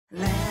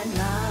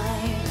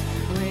Landline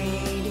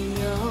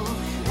radio,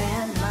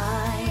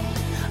 landline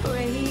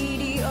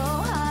radio,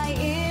 high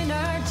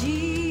energy,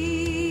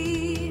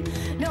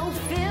 no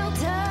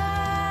filter.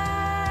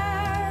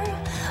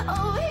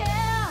 Oh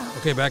yeah.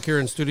 Okay, back here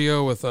in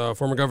studio with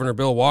former Governor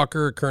Bill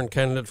Walker, current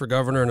candidate for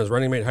governor, and his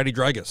running mate Heidi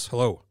Drygas.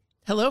 Hello.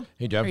 Hello.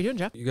 Hey, Jeff. How are you doing,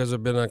 Jeff? You guys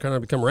have been kind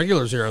of become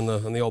regulars here on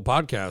the old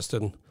podcast,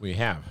 and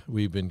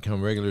We've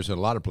become regulars at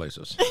a lot of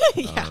places.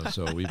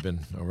 So we've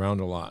been around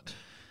a lot.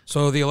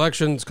 so the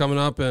election's coming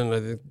up, and I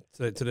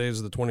think today's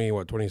the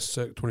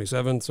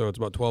 27th, so it's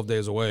about 12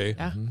 days away.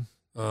 Yeah.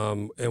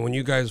 And when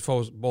you guys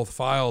both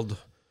filed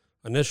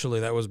initially,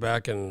 that was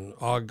back in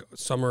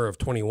summer of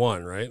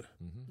 21, right?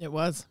 It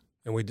was.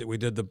 And we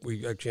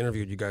actually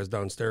interviewed you guys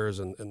downstairs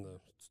in the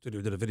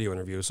studio, did a video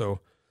interview. So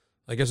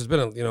I guess it's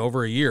been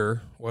over a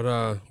year. What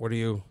do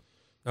you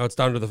now? It's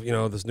down to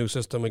this new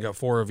system. We got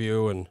 4 of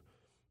you and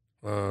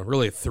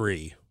really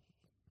 3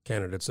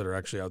 candidates that are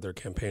actually out there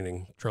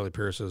campaigning. Charlie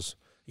Pierce's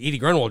Edie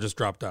Grunwald just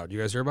dropped out. You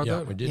guys hear about Yeah,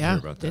 that? we did Yeah, hear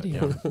about that. did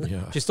he?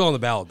 Yeah. She's still on the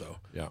ballot though.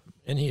 Yeah.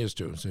 And he is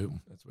too. So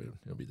that's why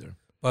he'll be there.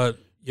 But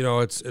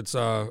it's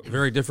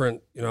very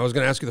different. I was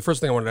going to ask you, the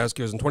first thing I wanted to ask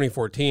you is in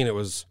 2014 it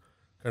was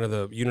kind of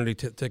the unity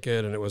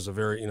ticket, and it was a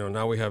very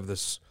now we have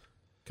this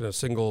kind of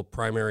single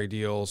primary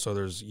deal. So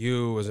there's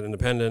you as an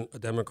independent, a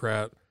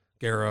Democrat,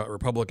 Gara, a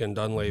Republican,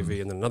 Dunleavy,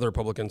 and then another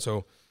Republican.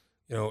 So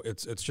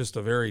it's just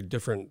a very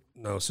different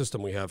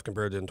system we have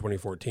compared to in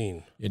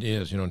 2014. It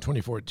is. In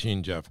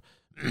 2014, Jeff,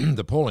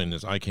 the polling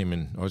is I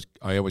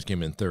always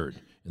came in third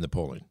in the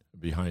polling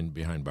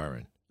behind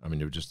Byron. I mean,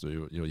 it was just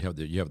you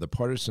have the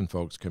partisan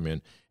folks come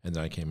in, and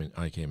then I came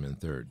in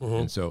third,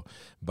 and so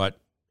but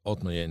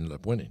ultimately I ended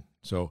up winning.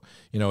 So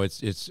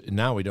it's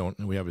now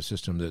we have a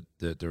system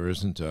that there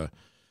isn't a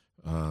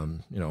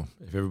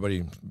if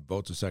everybody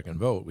votes a second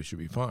vote, we should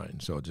be fine.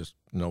 So just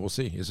we'll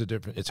see.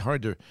 It's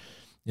hard to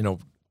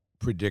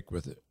predict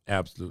with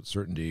absolute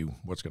certainty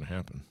what's going to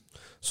happen.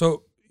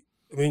 So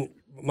I mean,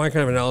 my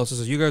kind of analysis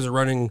is you guys are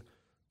running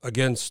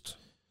against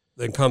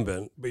the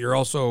incumbent, but you're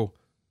also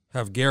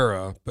have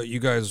Gara, but you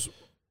guys,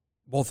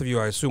 both of you,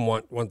 I assume,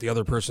 want the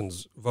other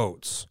person's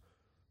votes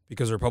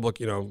because the Republic,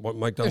 what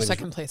Mike Or Dunleavy,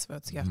 second place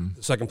votes, yeah.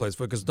 the second place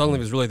vote, because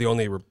Dunleavy is really the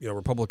only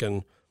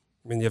Republican.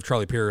 I mean, you have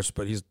Charlie Pierce,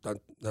 but he's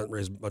not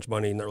raised much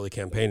money, not really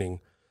campaigning.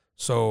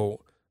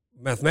 So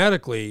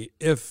mathematically,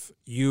 if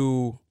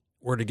you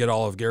were to get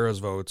all of Gara's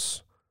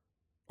votes,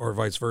 or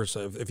vice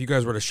versa, if you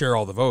guys were to share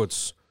all the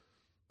votes,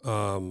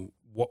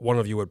 one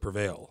of you would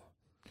prevail.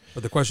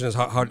 But the question is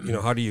how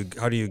do you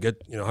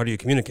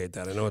communicate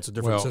that? I know it's a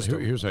different system.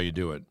 Here's how you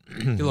do it.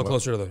 Get a little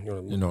closer to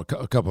the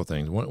a couple of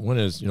things. One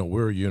is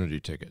we're a unity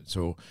ticket.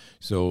 So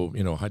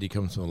Heidi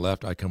comes from the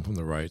left, I come from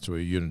the right, so we're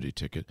a unity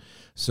ticket.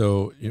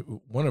 So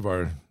one of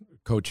our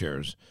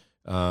co-chairs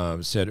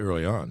said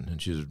early on,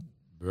 and she's a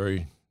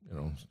very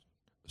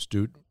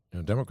astute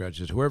Democrat.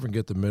 She says whoever can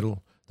get the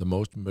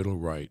most middle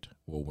right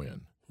will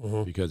win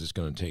because it's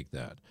going to take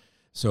that.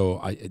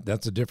 So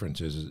that's the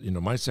difference is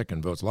my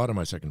second votes, a lot of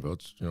my second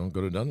votes, go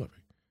to Dunleavy,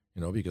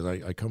 because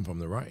I come from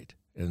the right.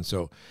 And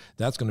so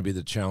that's going to be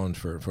the challenge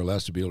for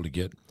Les to be able to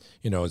get,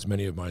 as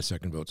many of my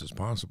second votes as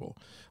possible.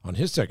 On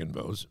his second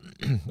votes,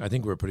 I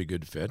think we're a pretty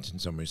good fit in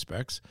some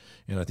respects.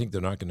 And I think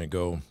they're not going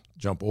to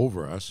jump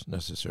over us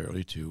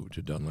necessarily to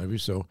Dunleavy.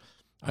 So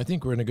I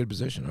think we're in a good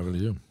position. I really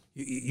do.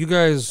 You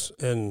guys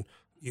and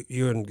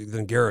you and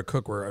then Gara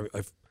Cook were,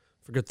 I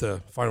forget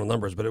the final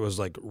numbers, but it was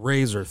like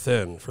razor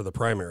thin for the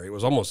primary. It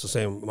was almost the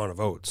same amount of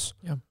votes.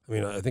 Yeah. I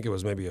mean, I think it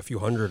was maybe a few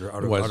hundred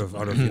out of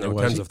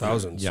tens of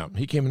thousands. Yeah,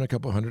 he came in a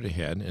couple hundred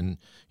ahead, and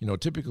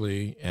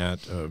typically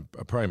at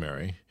a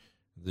primary,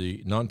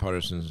 the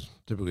nonpartisans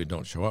typically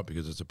don't show up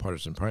because it's a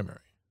partisan primary,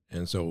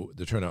 and so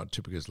the turnout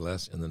typically is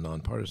less in the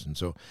nonpartisan.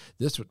 So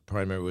this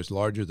primary was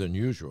larger than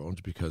usual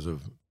because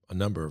of a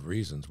number of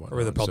reasons.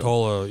 Or the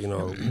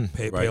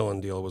Peltola, Palin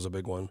deal was a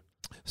big one.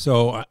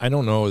 So I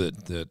don't know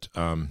that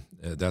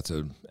that's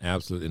an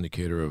absolute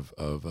indicator of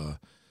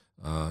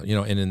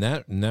and in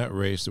that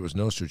race there was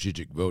no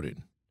strategic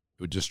voting.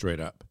 It was just straight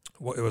up.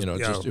 Well, it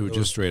was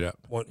just straight up.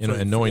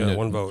 And knowing that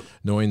one vote,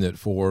 knowing that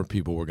 4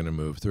 people were going to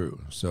move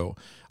through. So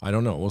I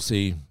don't know. We'll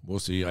see.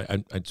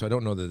 So I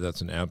don't know that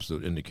that's an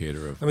absolute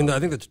indicator of. I mean, I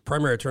think the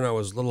primary turnout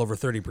was a little over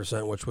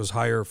 30%, which was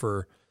higher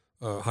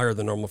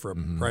than normal for a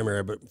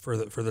primary. But for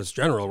this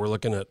general, we're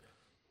looking at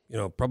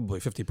probably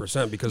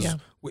 50% because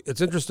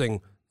it's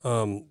interesting.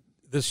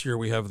 This year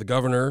we have the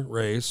governor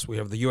race, we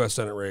have the U.S.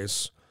 Senate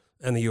race,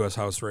 and the U.S.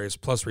 House race,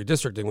 plus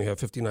redistricting. We have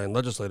 59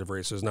 legislative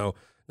races. Now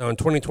in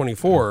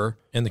 2024...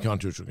 And the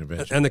Constitutional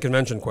Convention. And the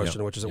convention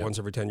question, which is once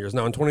every 10 years.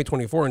 Now in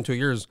 2024, in 2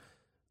 years,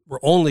 we're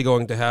only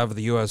going to have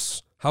the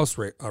U.S. House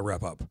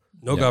wrap up.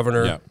 No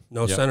governor,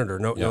 no senator,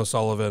 no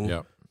Sullivan.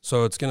 Yeah.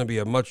 So it's going to be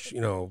a much,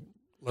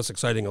 less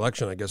exciting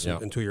election, I guess,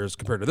 in 2 years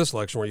compared to this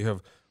election where you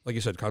have, like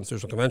you said,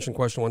 Constitutional Convention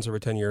question once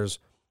every 10 years,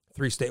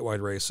 3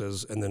 statewide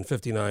races, and then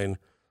 59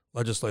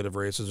 legislative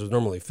races. There's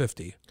normally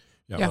 50.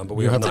 Yeah. But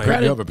we have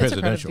a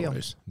presidential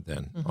race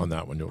then on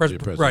that one.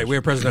 Right, we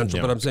have presidential,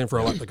 but I'm saying for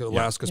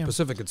Alaska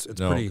specific, it's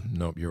pretty.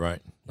 No, you're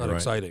right. Not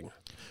exciting.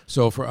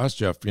 So for us,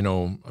 Jeff, you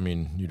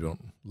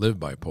don't live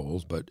by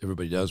polls, but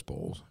everybody does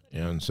polls.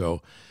 And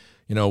so,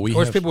 we I wish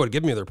have, people would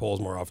give me their polls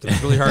more often.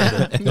 It's really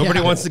hard. Nobody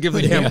wants to give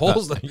the damn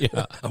polls.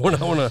 Yeah. I want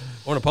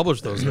to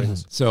publish those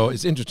things. So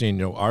it's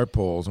interesting, our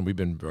polls, and we've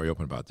been very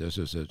open about this,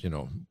 is that,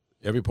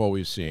 every poll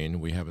we've seen,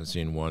 we haven't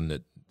seen one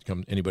that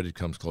anybody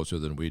comes closer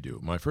than we do.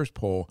 My first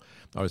poll,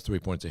 I was 3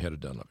 points ahead of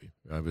Dunleavy.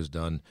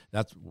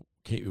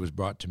 It was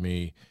brought to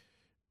me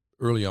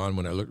early on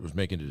when I was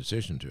making a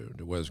decision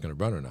to whether I was going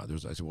to run or not.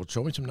 I said, well,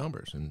 show me some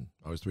numbers. And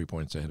I was 3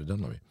 points ahead of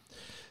Dunleavy.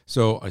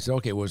 So I said,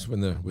 okay, it was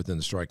within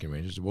the striking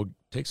range. I said, well,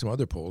 take some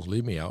other polls,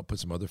 leave me out, put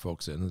some other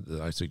folks in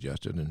that I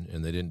suggested,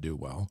 and they didn't do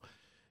well.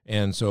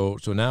 And so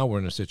now we're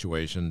in a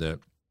situation that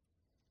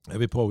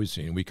every poll we've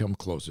seen, we come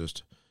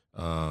closest.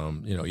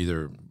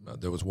 Either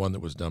there was one that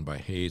was done by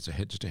Hayes,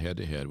 just a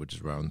head-to-head, which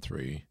is round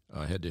 3.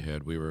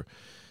 Head-to-head, we were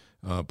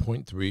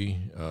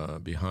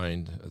 0.3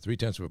 behind,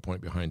 0.3 of a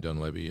point behind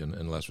Dunleavy,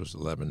 and Les was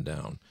 11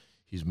 down.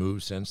 He's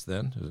moved since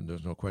then.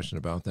 There's no question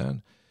about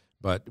that.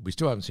 But we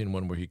still haven't seen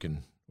one where he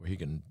can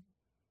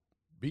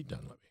beat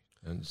Dunleavy.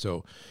 And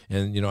so, I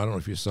don't know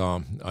if you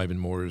saw Ivan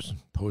Moore's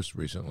post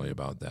recently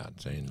about that,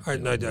 saying I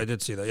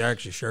did see that. Yeah, I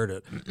actually shared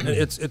it. And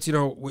it's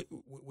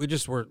we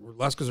just were,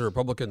 Alaska's a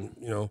Republican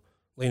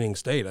leaning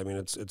state. I mean,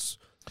 it's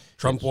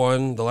Trump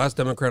won. The last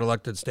Democrat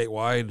elected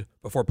statewide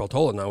before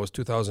Peltola now was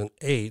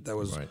 2008. That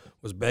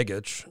was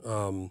Begich.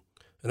 And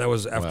that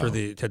was after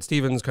the Ted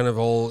Stevens kind of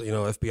whole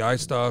FBI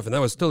stuff, and that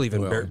was still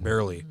even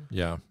barely.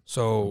 Yeah.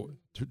 So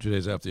 2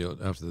 days after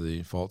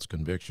the false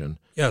conviction.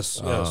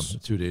 Yes.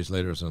 2 days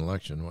later is an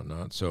election and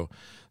whatnot. So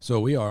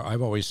we are.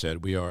 I've always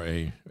said we are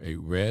a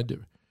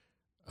red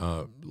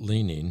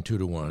leaning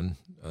 2-1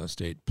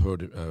 state pro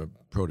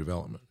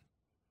development,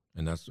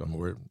 and that's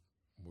we're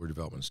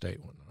development state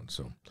and whatnot.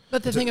 So,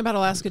 but the thing about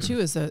Alaska too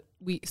is that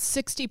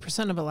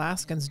 60% of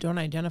Alaskans don't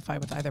identify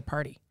with either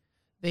party.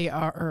 They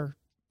are,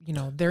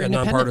 they're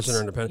nonpartisan or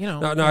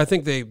independent. No, I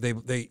think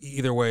they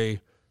either way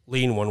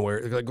lean one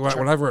way. Like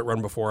when I've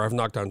run before, I've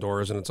knocked on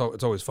doors, and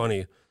it's always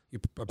funny.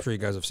 I'm sure you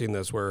guys have seen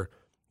this where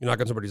you knock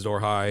on somebody's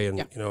door high,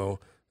 and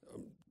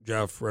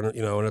Jeff, and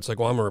it's like,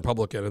 well, I'm a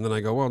Republican, and then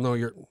I go, well, no,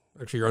 you're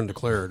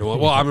undeclared.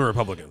 Well, I'm a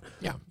Republican.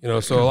 Yeah.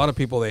 So a lot of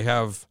people they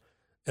have,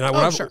 and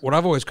what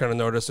I've always kind of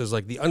noticed is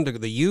like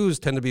the U's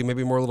tend to be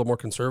maybe a little more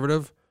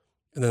conservative,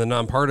 and then the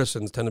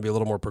nonpartisans tend to be a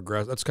little more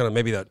progressive. That's kind of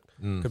maybe that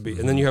could be.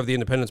 And then you have the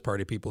Independence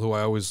Party people who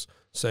I always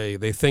say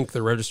they think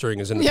they're registering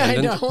as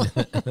independent. Yeah,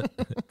 I know.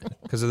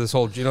 Because of this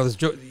whole,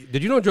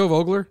 did you know Joe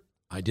Vogler?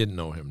 I didn't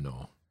know him,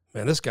 no.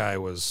 Man, this guy I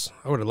would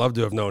have loved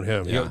to have known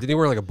him. Yeah. Didn't he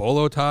wear like a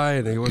bolo tie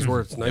and he always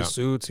wore nice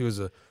suits? He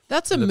was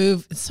That's a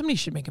move. Somebody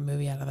should make a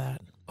movie out of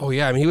that. Oh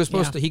yeah, I mean he was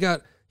supposed to. He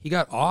got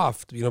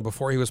off,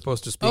 before he was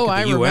supposed to speak at the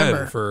I UN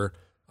remember.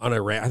 on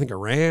Iran. I think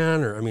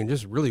Iran, or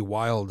just really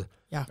wild.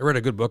 Yeah. I read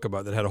a good book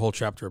about that had a whole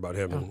chapter about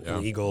him and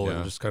the eagle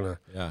and just kind of.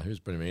 Yeah, he was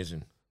pretty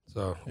amazing.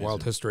 So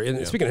wild history.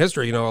 And speaking of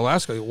history,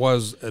 Alaska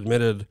was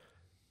admitted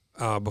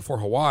before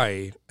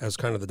Hawaii as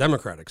kind of the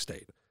Democratic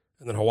state,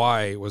 and then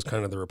Hawaii was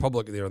kind of the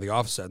Republican, the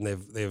offset, and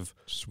they've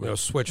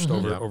switched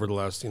over the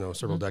last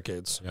several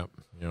decades. Yep.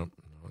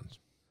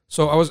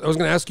 So I was going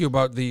to ask you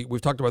about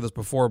we've talked about this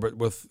before, but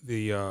with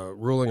the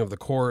ruling of the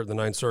court, the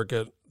Ninth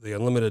Circuit, the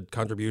unlimited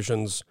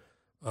contributions,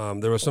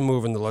 there was some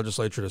move in the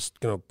legislature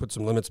to put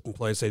some limits in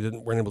place. They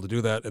weren't able to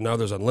do that, and now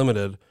there's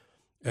unlimited.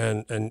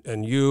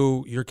 And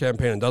your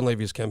campaign and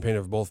Dunleavy's campaign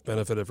have both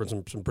benefited from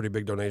some pretty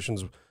big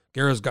donations.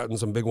 Gara's gotten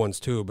some big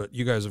ones too, but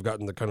you guys have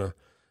gotten the kind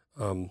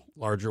of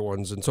larger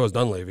ones, and so has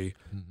Dunleavy,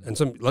 and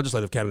some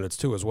legislative candidates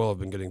too as well have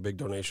been getting big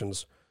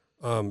donations.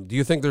 Do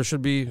you think there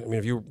should be? I mean,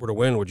 if you were to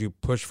win, would you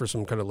push for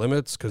some kind of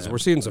limits? Because we're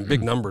seeing some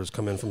big numbers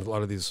come in from a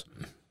lot of these.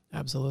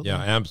 Absolutely. Yeah,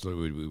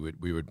 absolutely.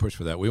 We would push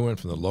for that. We went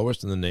from the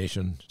lowest in the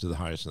nation to the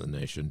highest in the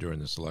nation during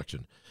this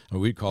election. And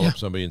we'd call up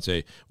somebody and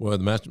say, well,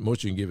 the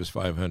most you can give is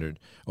 500.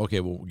 Okay,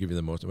 we'll give you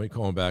the most. And we'd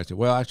call them back and say,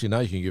 well, actually, now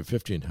you can give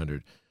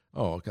 1,500.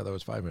 Oh, okay, that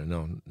was 500.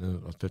 No,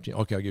 it was 15.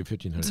 Okay, I'll give you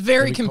 1,500. It's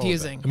very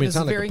confusing. I mean, it's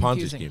not like a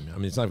Ponzi scheme. I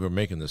mean, it's not like we're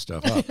making this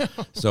stuff up.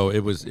 So it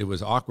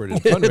was awkward in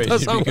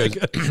fundraising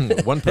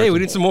because one person, hey, we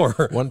need some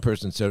more. One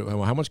person said,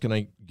 well, how much can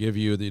I give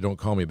you that you don't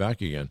call me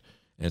back again?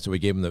 And so we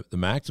gave him the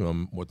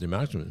maximum,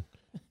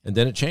 and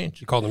then it changed.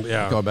 You called him,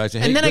 yeah. Called back,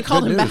 said, hey, and then I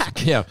called him news.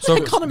 back. Yeah, so I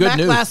called him back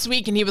news. last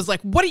week, and he was like,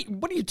 "What are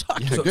you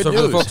talking about?" Good so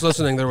news. for the folks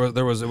listening, it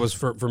was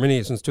for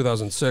many since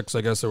 2006.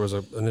 I guess there was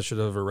an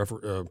initiative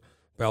or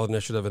ballot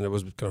initiative, and it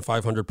was kind of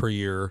 500 per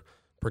year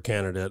per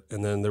candidate.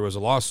 And then there was a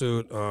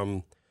lawsuit,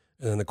 and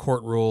then the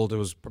court ruled. It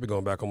was probably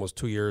going back almost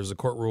 2 years. The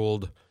court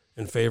ruled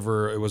in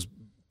favor. It was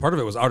part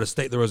of it was out of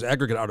state. There was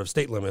aggregate out of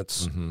state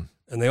limits.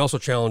 And they also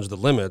challenged the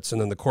limits, and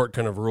then the court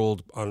kind of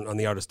ruled on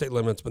the out-of-state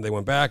limits, but they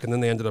went back, and then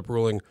they ended up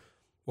ruling,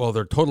 well,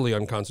 they're totally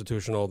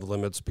unconstitutional, the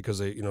limits, because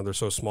they're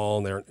so small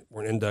and they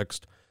weren't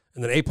indexed.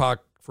 And then APOC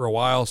for a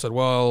while said,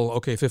 well,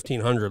 okay,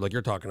 1,500, like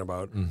you're talking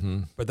about.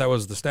 But that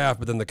was the staff.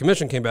 But then the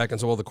commission came back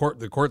and said, well, the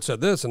court said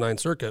this in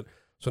Ninth Circuit,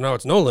 so now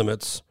it's no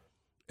limits.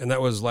 And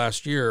that was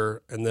last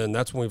year, and then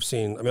that's when we've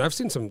seen, I've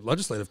seen some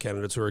legislative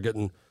candidates who are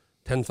getting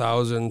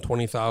 10,000,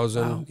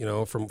 20,000, Wow. you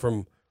know,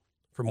 from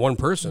one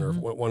person or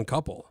one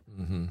couple.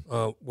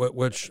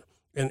 Which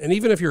and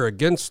even if you're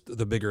against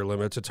the bigger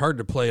limits, it's hard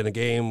to play in a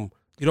game.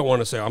 You don't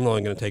want to say I'm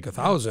only going to take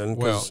 1,000.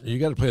 Well, you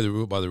got to play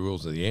by the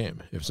rules of the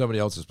game. If somebody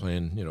else is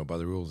playing, you know, by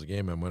the rules of the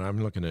game, and when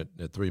I'm looking at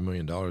 $3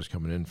 million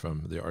coming in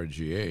from the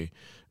RGA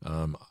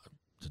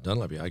to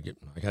Dunleavy, I got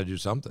to do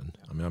something.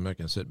 I mean, I'm not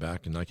going to sit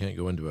back, and I can't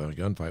go into a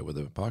gunfight with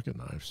a pocket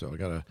knife. So I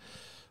got to,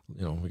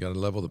 you know, we got to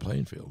level the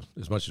playing field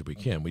as much as we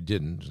can. We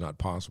didn't. It's not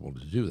possible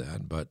to do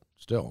that, but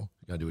still,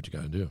 you got to do what you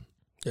got to do.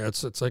 Yeah,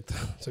 it's like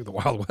the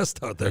Wild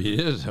West out there. It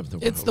is.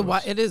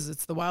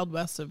 It's the Wild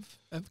West of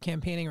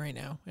campaigning right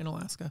now in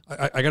Alaska.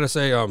 I got to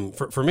say,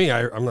 for me,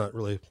 I'm not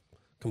really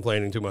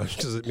complaining too much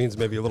because it means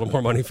maybe a little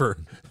more money for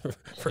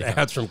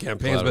ads from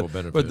campaigns.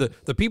 Collateral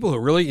But the people who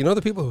really, you know,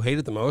 the people who hate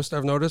it the most,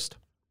 I've noticed,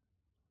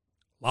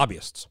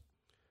 lobbyists.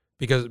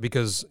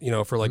 Because you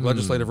know, for like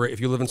legislative rate, if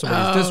you live in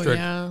somebody's district,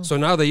 yeah. so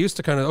now they used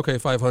to kind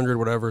of 500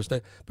 whatever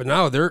stay, but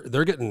now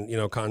they're getting, you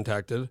know,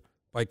 contacted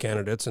by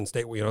candidates and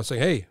state, you know,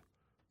 saying, hey,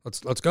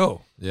 let's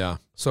go. Yeah.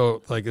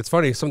 So like it's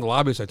funny, some of the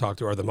lobbyists I talk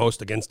to are the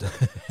most against it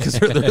because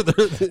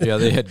Yeah,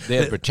 they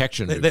had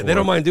protection. they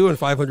don't mind doing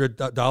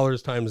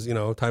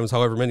 $500 times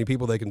however many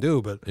people they can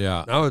do, but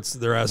Yeah. now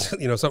they're asking,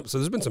 you know, so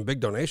there's been some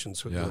big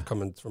donations Yeah.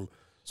 coming from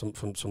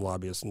some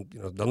lobbyists, and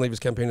you know Dunleavy's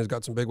campaign has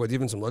got some big ones.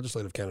 Even some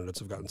legislative candidates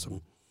have gotten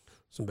some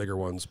bigger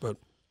ones. But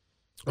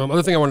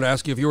other thing I wanted to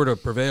ask you, if you were to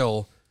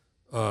prevail,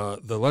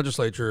 the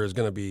legislature is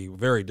going to be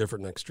very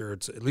different next year.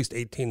 It's at least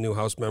 18 new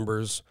House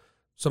members.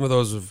 Some of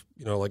those have,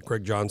 you know, like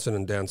Greg Johnson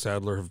and Dan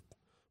Sadler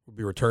will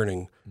be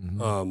returning.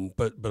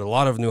 But a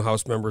lot of new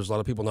House members, a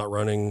lot of people not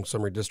running,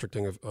 some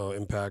redistricting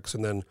impacts,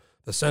 and then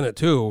the Senate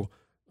too.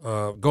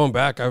 Going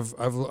back,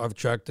 I've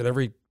checked, and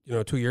every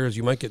 2 years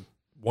you might get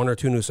 1 or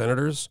 2 new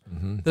senators.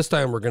 This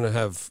time we're going to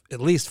have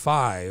at least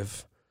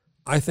 5.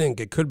 I think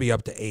it could be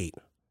up to 8.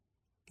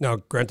 Now,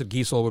 granted,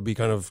 Giesel would be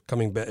kind of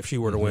coming back if she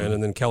were to win,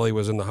 and then Kelly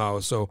was in the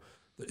House. So,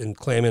 in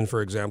Clayman,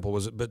 for example,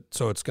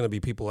 so it's going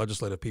to be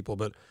legislative people,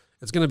 but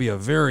it's going to be a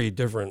very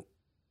different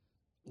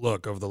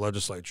look of the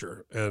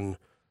legislature. And,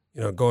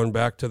 you know, going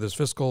back to this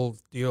fiscal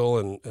deal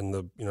and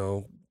the, you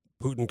know,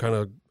 Putin kind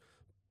of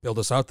bailed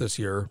us out this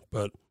year,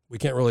 but we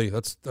can't really,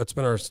 that's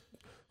been our,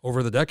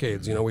 over the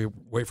decades, you know, we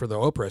wait for the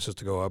oil prices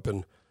to go up.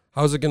 And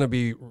how's it going to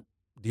be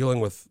dealing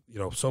with, you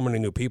know, so many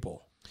new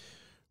people?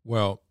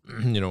 Well,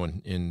 you know,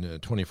 in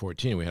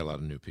 2014, we had a lot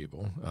of new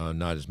people,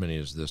 not as many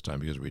as this time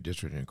because of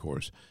redistricting, of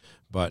course.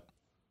 But,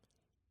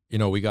 you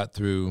know, we got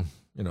through,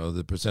 you know,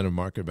 the percent of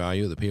market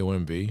value, the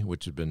POMV,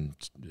 which had been,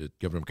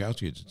 Governor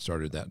Murkowski had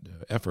started that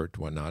effort,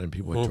 whatnot, and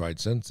people had tried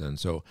since then.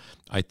 So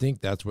I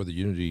think that's where the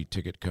unity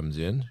ticket comes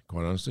in,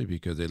 quite honestly,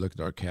 because they look at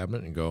our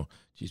cabinet and go,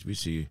 geez, we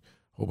see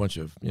a whole bunch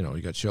of, you know,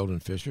 you got Sheldon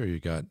Fisher, you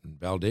got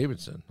Val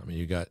Davidson. I mean,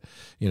 you got,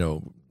 you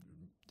know,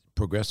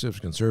 progressives,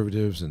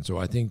 conservatives. And so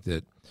I think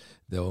that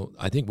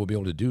I think we'll be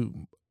able to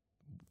do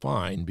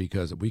fine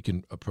because we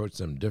can approach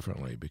them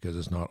differently because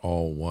it's not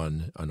all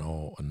one and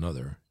all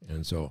another.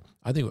 And so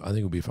I think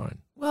we'll be fine.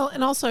 Well,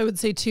 and also I would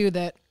say too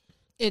that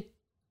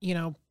you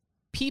know,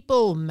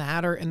 people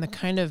matter in the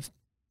kind of,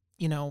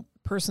 you know,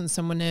 person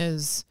someone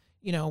is,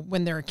 you know,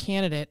 when they're a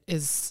candidate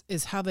is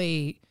how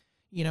they,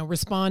 you know,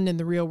 respond in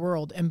the real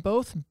world. And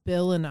both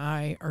Bill and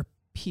I are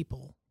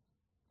people.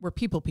 We're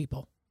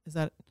people. Is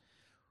that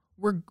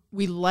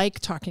we like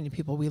talking to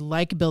people. We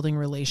like building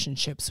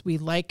relationships. We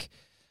like,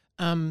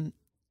 you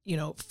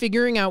know,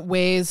 figuring out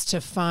ways to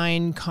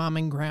find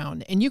common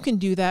ground. And you can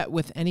do that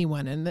with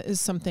anyone. And that is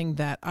something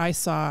that I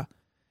saw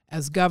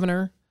as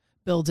governor,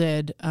 Bill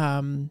did,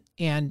 and,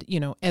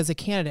 you know, as a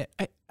candidate.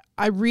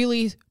 I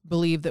really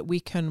believe that we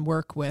can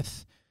work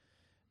with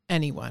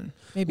anyone,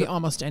 maybe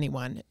almost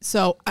anyone.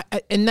 So,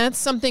 and that's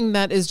something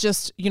that is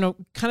just, you know,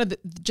 kind of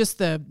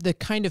the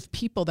kind of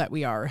people that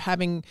we are,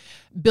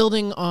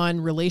 building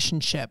on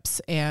relationships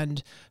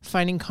and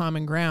finding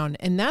common ground.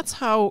 And that's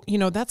how, you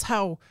know,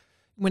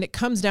 when it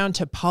comes down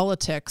to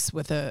politics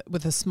with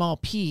a small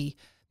p,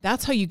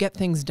 that's how you get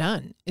things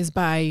done is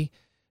by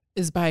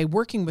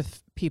working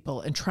with people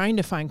and trying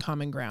to find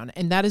common ground.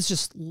 And that is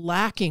just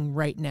lacking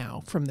right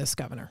now from this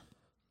governor.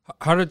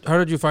 How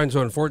did you find,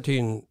 so in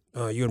 2014,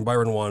 you and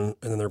Byron won,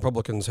 and then the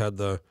Republicans had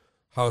the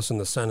House and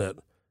the Senate,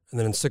 and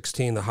then in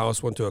 2016 the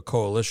House went to a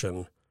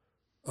coalition.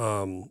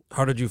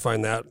 How did you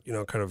find that, you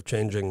know, kind of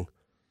changing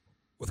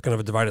with kind of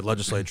a divided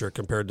legislature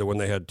compared to when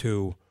they had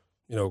 2,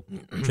 you know,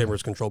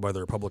 chambers controlled by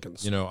the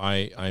Republicans? You know,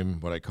 I'm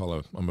what I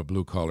call I'm a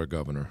blue collar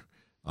governor.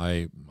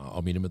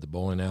 I'll meet him at the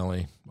bowling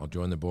alley. I'll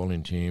join the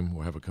bowling team.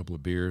 We'll have a couple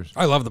of beers.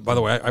 I love it. By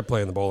the way, I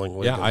play in the bowling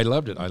league. Yeah, I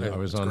loved it. I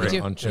was on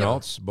great.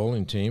 Chenault's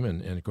bowling team,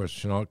 and of course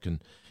Chenault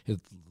can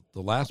hit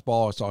the last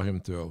ball I saw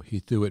him throw. He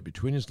threw it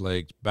between his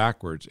legs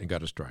backwards and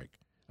got a strike.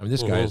 I mean,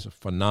 this guy is a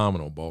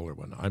phenomenal bowler.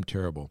 When I'm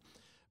terrible,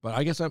 but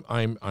I guess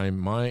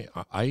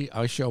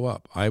I show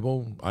up. I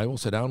will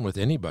sit down with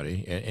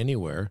anybody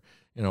anywhere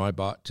You know, I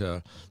bought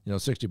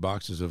 60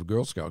 boxes of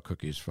Girl Scout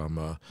cookies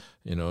from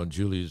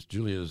Julia's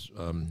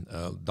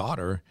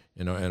daughter,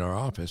 in our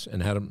office,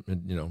 and had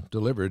them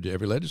delivered to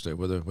every legislator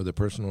with a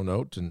personal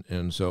note,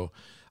 and so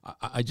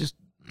I just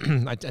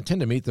I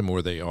tend to meet them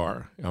where they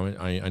are. I mean,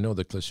 I know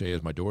the cliche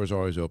is my door is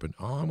always open.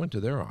 Oh, I went to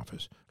their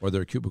office or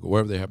their cubicle,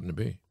 wherever they happen to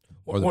be,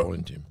 or the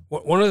bowling team.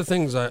 One of the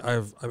things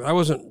I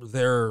wasn't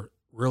there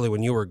really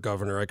when you were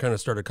governor. I kind of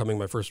started coming.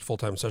 My first full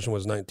time session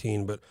was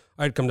 19, but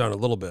I'd come down a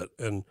little bit,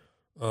 and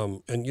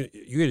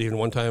you had even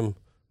one time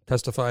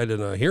testified in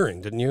a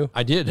hearing, didn't you?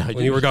 I did.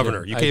 When you were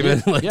governor, you came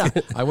in. Yeah,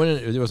 I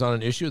went in. It was on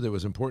an issue that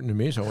was important to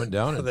me, so I went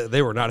down. And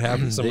they were not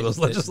having some of those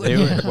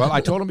legislators. Well,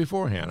 I told them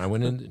beforehand. I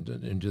went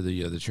into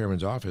the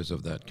chairman's office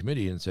of that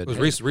committee and said, it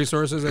was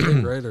resources, I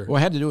think, right? Or? Well,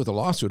 it had to do with the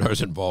lawsuit I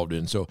was involved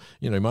in. So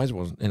you might as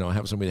well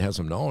have somebody that has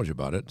some knowledge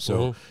about it.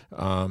 So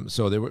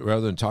so they were,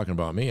 rather than talking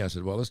about me, I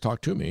said, well, let's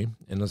talk to me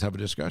and let's have a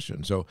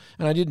discussion. So,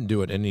 and I didn't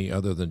do it any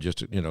other than just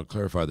to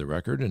clarify the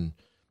record.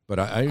 But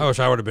I wish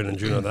I would have been in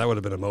Juneau. That would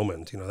have been a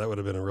moment. That would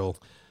have been a real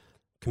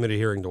committee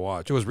hearing to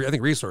watch. It was, I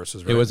think,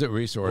 resources. Right? It was at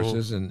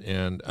resources,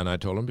 and I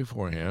told them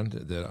beforehand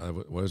that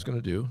what I was going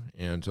to do,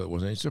 and so it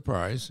wasn't any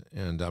surprise.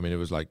 And I mean, it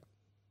was like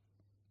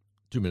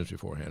 2 minutes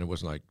beforehand. It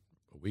wasn't like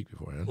a week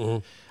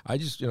beforehand. I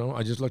just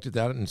looked at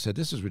that and said,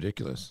 this is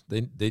ridiculous.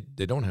 They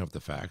don't have the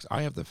facts.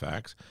 I have the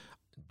facts.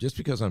 Just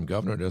because I'm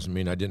governor doesn't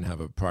mean I didn't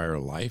have a prior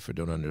life or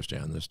don't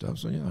understand this stuff.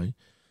 So yeah,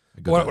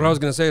 what I was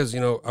going to say is,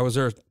 I was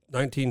there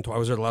I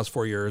was there the last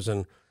 4 years,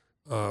 and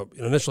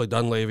initially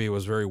Dunleavy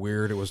was very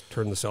weird. It was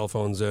turn the cell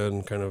phones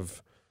in, kind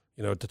of,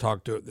 to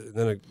talk to it. And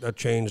then that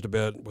changed a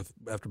bit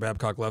after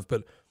Babcock left.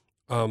 But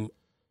and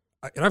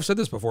I've said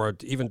this before,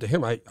 even to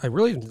him, I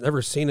really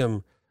never seen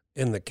him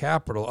in the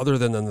Capitol other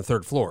than on the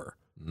third floor.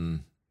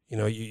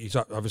 You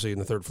saw obviously in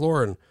the third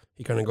floor, and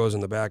he kind of goes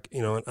in the back.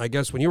 And I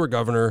guess when you were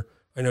governor,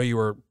 I know you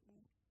were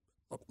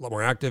a lot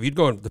more active. You'd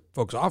go into the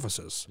folks'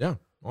 offices. Yeah.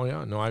 Oh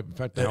yeah. No, in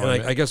fact,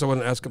 I guess I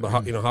want to ask about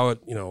how it,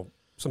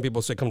 some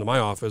people say come to my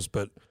office,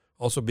 but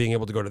also being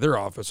able to go to their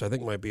office, I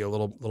think might be a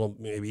little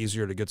maybe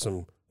easier to get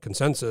some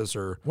consensus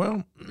or.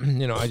 Well,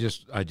 I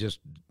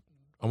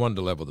wanted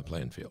to level the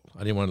playing field.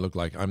 I didn't want to look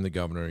like I'm the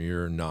governor,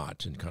 you're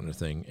not, and kind of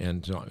thing.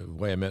 And so the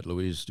way I met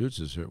Louise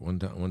Stutz is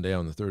one day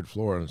on the third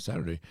floor on a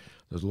Saturday,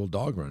 there's a little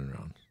dog running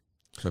around.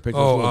 So I picked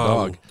this little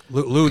dog.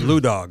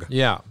 Lou dog.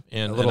 Yeah.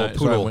 And a little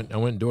poodle. So I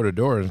went door to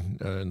door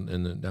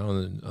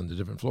down on the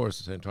different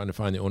floors trying to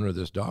find the owner of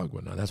this dog,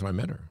 whatnot. That's why I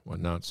met her,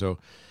 whatnot. So,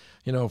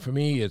 for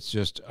me, it's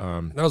just...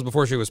 that was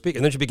before she was speaking,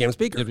 and then she became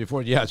speaker. She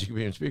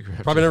became speaker.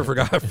 Probably never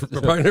forgot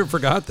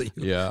that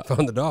you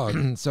found the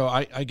dog. So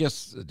I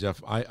guess, Jeff,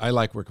 I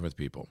like working with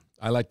people.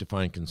 I like to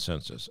find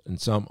consensus.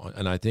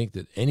 And I think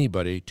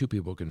that two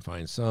people can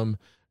find some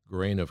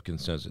grain of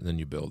consensus, and then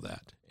you build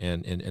that.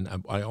 And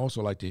I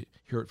also like to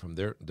hear it from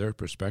their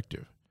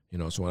perspective.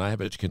 So when I have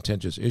a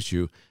contentious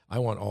issue, I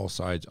want all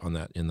sides on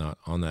that. I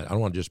don't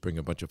want to just bring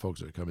a bunch of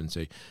folks that come and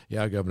say,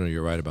 "Yeah, Governor,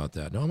 you're right about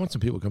that." No, I want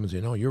some people to come and say,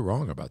 "No, you're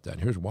wrong about that.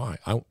 And here's why."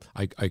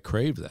 I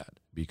crave that,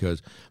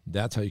 because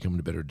that's how you come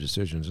to better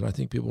decisions, and I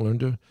think people learn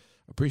to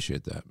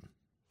appreciate that.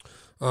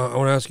 I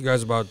want to ask you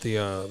guys about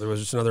there was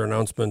just another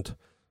announcement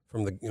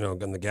from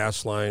the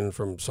gas line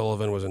from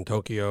Sullivan was in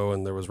Tokyo,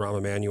 and there was Rahm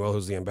Emanuel,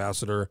 who's the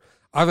ambassador.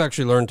 I've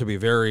actually learned to be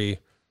very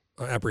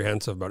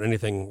apprehensive about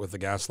anything with the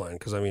gas line,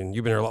 because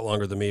you've been here a lot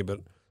longer than me, but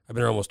I've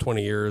been here almost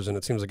 20 years, and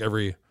it seems like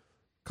every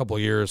couple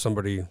of years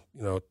somebody,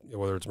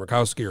 whether it's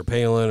Murkowski or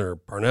Palin or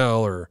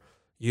Parnell or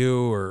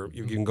you, or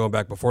you can go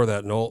back before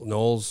that,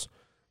 Knowles,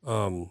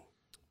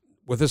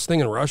 with this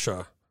thing in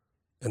Russia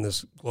and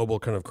this global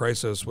kind of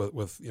crisis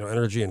with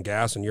energy and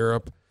gas in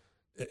Europe,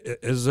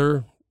 is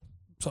there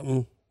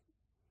something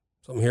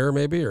here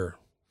maybe, or?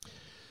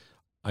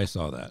 I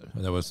saw that.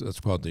 That's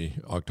called the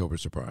October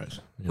surprise.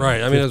 Right.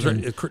 It was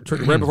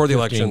right before the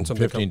election.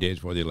 15 days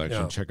before the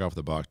election. Yeah. Check off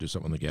the box. Do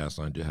something on the gas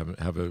line. To have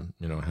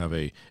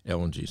a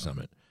LNG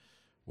summit.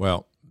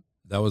 Well,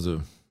 that was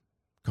a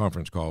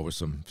conference call with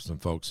some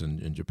folks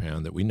in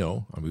Japan that we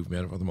know. We've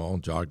met with them all.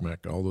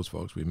 Jogmek, all those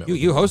folks. We met.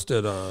 You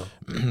hosted.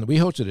 We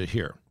hosted it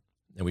here.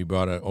 And we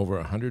brought over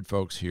 100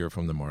 folks here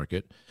from the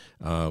market.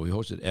 We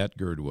hosted at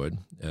Girdwood,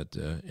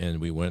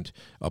 and we went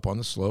up on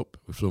the slope.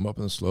 We flew them up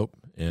on the slope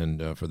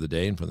and for the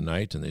day and for the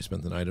night, and they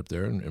spent the night up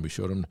there. And we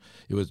showed them.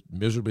 It was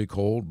miserably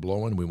cold,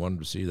 blowing. We wanted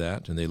to see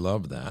that, and they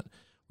loved that.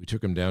 We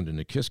took them down to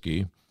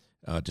Nikiski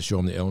to show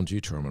them the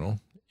LNG terminal,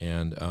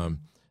 and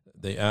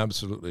they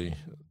absolutely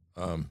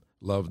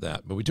loved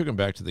that. But we took them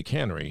back to the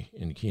cannery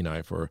in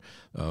Kenai for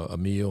a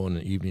meal and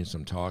an evening,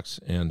 some talks,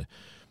 and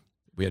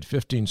we had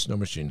 15 snow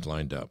machines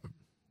lined up.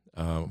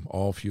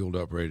 All fueled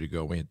up, ready to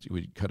go.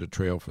 We cut a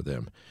trail for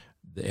them.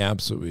 They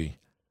absolutely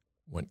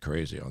went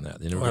crazy on that.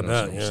 They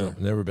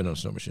never been on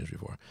snow machines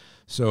before.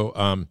 So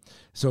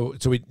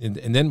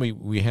then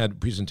we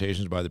had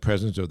presentations by the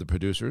presidents of the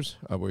producers.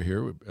 We're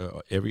here.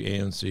 Every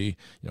ANC,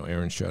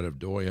 Aaron Shutt of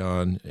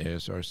Doyon,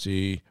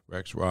 ASRC,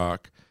 Rex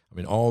Rock.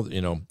 All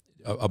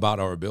about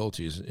our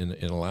abilities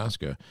in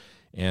Alaska,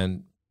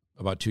 and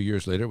about 2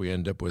 years later, we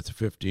end up with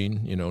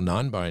 15,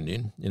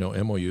 non-binding,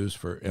 MOUs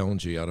for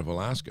LNG out of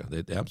Alaska.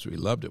 They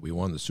absolutely loved it. We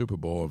won the Super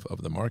Bowl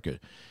of the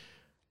market.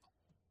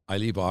 I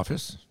leave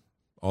office,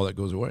 all that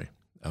goes away.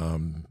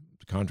 The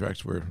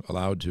contracts were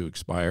allowed to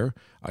expire.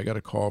 I got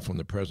a call from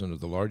the president of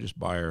the largest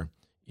buyer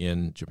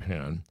in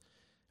Japan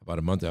about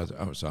a month after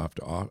I was out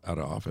of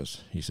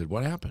office. He said,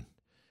 "What happened?"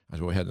 I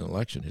said, "We had an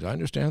election." He said, "I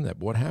understand that,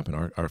 but what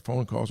happened? Our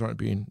phone calls aren't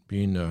being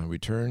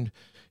returned."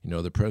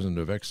 The president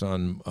of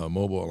Exxon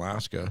Mobil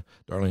Alaska,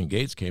 Darlene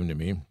Gates, came to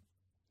me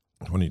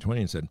in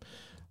 2020 and said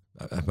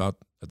about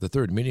at the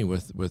third meeting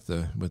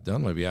with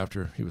Dunleavy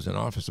after he was in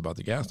office about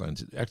the gas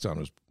lines. Exxon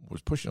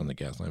was pushing on the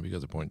gas line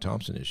because of Point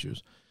Thompson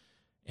issues,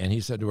 and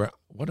he said to her,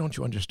 "What don't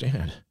you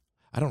understand?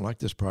 I don't like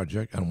this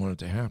project. I don't want it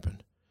to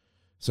happen."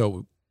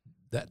 So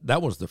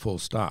that was the full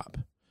stop.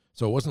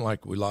 So it wasn't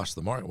like we lost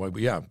the market. Well,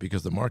 yeah,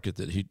 because the market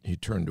that he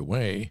turned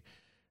away.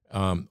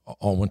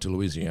 All went to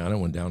Louisiana,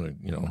 went down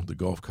to the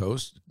Gulf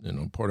Coast,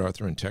 Port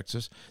Arthur in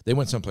Texas. They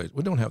went someplace.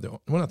 We're not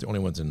the only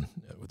ones in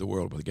the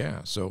world with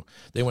gas, so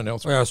they went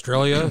elsewhere.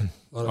 Australia,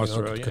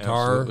 Australia,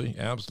 Qatar,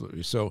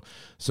 absolutely. So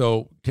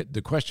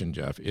the question,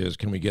 Jeff, is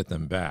can we get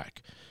them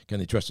back? Can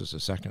they trust us a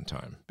second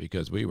time?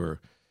 Because we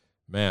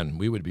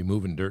would be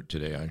moving dirt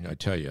today. I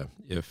tell you,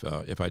 if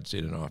I'd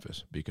stayed in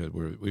office, because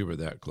we were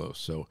that close.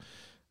 So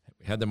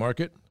we had the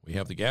market, we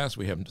have the gas,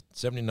 we have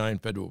 79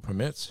 federal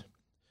permits.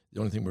 The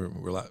only thing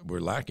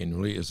we're lacking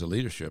really is the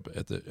leadership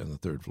on the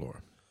third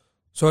floor.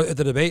 So at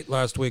the debate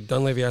last week,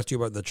 Dunleavy asked you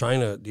about the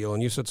China deal,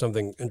 and you said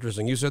something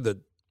interesting. You said that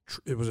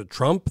it was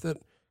Trump that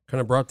kind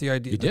of brought the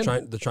idea,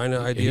 the China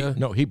idea.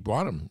 He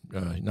brought him,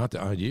 not the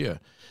idea.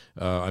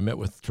 I met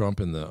with Trump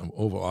in the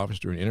Oval Office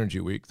during Energy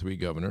Week, 3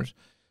 governors.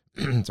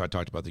 So I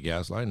talked about the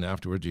gas line, and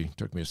afterwards he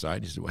took me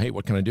aside. He said, "Well, hey,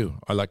 what can I do?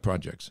 I like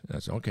projects." And I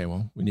said, "Okay,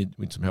 well, we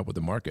need some help with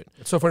the market."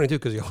 It's so funny too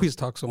because he always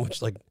talks so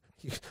much like.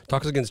 He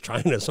talks against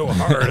China so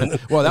hard. And then,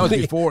 well, that was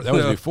before. That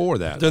was before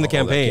that. During the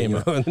campaign,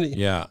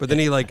 yeah. But then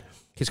he's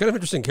kind of an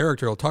interesting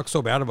character. He'll talk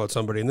so bad about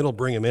somebody, and then he'll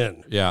bring him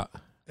in. Yeah.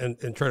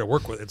 And try to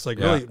work with it. It's like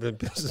really,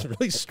 this is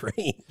really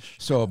strange.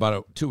 So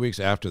about 2 weeks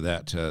after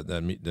that,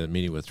 the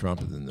meeting with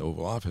Trump in the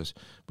Oval Office,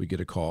 we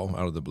get a call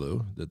out of the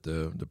blue that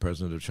the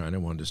president of China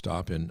wanted to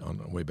stop on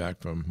the way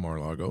back from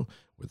Mar-a-Lago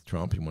with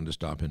Trump. He wanted to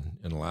stop in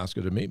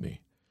Alaska to meet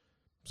me.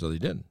 So they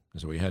did.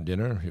 So we had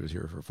dinner. He was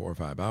here for 4 or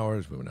 5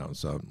 hours. We went out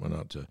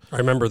to. I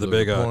remember the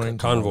big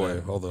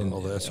convoy, all the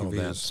SUVs. all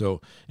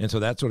that. So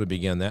that sort of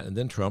began that, and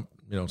then Trump,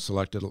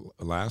 selected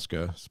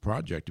Alaska's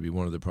project to be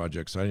one of the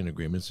project signing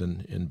agreements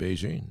in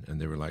Beijing,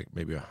 and there were like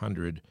maybe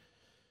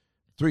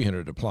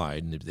 300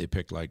 applied, and they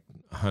picked like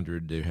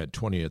 100. They had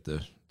 20 at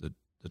the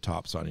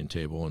top signing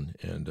table, and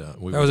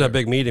we that was that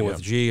big meeting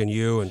with Xi and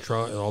you and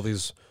Trump and all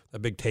these. A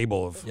big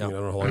table of, I don't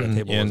know how long that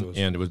table was.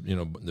 And it was,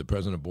 the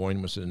president of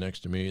Boeing was sitting next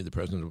to me, the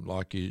president of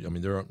Lockheed. I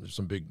mean, there are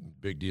some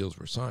big deals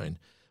were signed,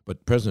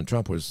 but President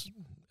Trump was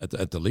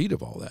at the lead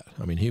of all that.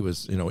 I mean, he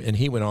was, and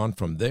he went on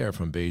from there,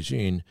 from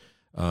Beijing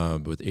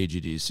with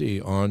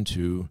AGDC on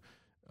to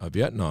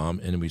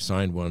Vietnam, and we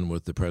signed one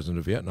with the president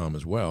of Vietnam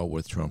as well,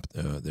 with Trump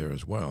there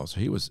as well.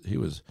 So he was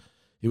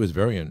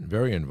very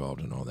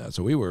involved in all that.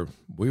 So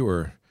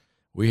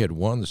we had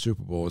won the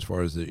Super Bowl as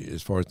far as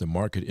the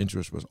market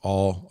interest was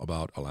all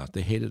about Alaska.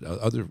 They hated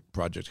other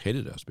projects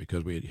hated us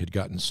because we had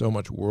gotten so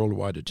much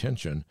worldwide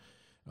attention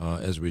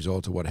as a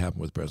result of what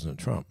happened with President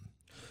Trump.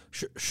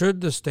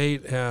 Should the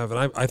state have,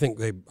 and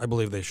I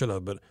believe they should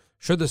have, but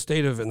should the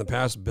state have in the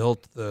past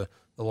built the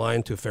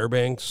line to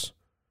Fairbanks,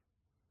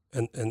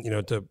 and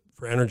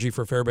for energy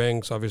for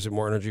Fairbanks, obviously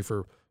more energy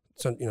for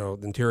the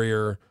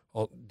interior.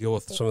 I'll deal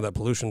with some of that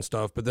pollution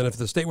stuff. But then if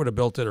the state would have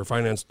built it or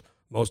financed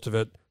most of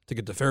it to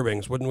get to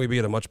Fairbanks, wouldn't we be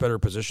in a much better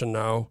position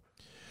now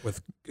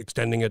with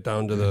extending it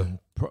down to the...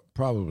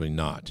 Probably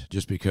not,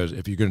 just because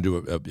if you're going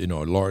to do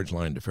a large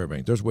line to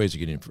Fairbanks, there's ways of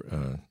getting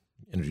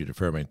energy to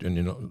Fairbanks.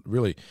 And,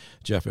 really,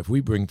 Jeff, if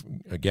we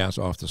bring gas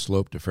off the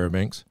slope to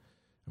Fairbanks,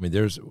 I mean,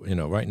 there's,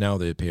 right now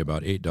they pay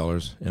about $8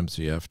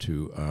 MCF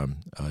to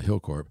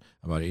Hillcorp,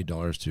 about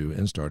 $8 to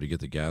Instar to get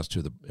the gas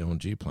to the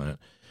LNG plant.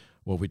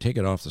 Well, if we take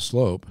it off the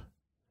slope,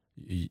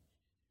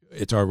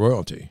 it's our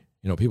royalty.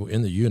 People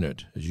in the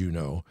unit, as you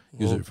know,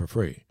 use it for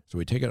free. So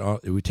we take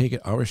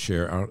it our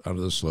share out of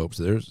the slopes.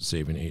 So they're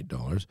saving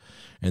 $8,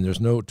 and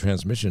there's no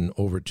transmission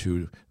over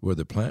to where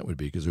the plant would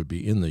be because it would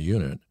be in the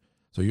unit.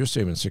 So you're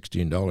saving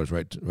 $16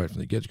 right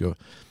from the get-go.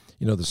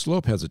 The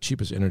slope has the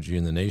cheapest energy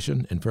in the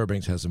nation, and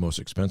Fairbanks has the most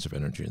expensive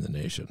energy in the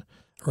nation.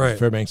 Right.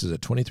 Fairbanks is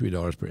at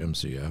 $23 per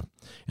MCF,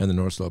 and the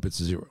North Slope it's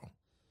 $0.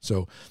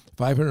 So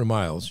 500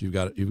 miles, you've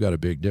got a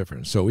big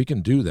difference. So we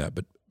can do that,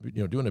 but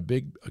doing a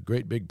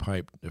great big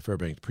pipe to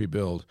Fairbanks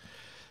pre-build,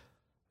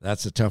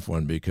 that's a tough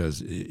one because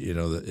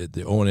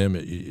the O&M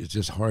it's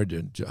just hard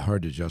to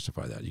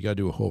justify that. You got to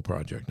do a whole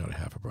project, not a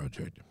half a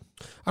project.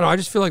 I don't know. I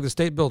just feel like the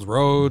state builds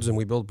roads, and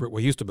we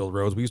used to build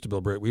roads. We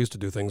used to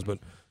do things, but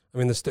I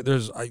mean,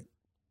 I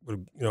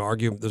would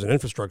argue there's an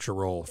infrastructure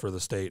role for the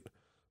state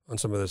on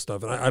some of this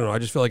stuff, and I don't know. I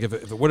just feel like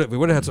if we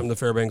would have had something to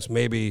Fairbanks,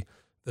 maybe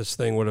this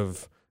thing would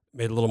have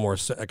made a little more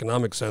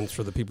economic sense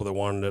for the people that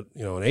wanted it,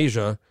 in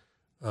Asia.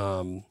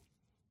 And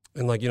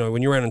like,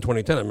 when you ran in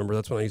 2010, I remember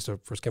that's when I used to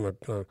first came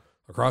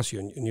across you,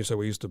 and you said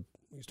we used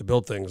to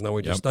build things. Now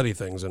we just study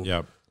things.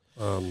 And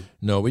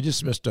no, we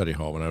just missed study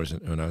hall when I was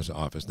in the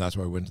office. That's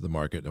why we went to the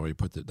market, and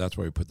that's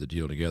why we put the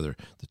deal together.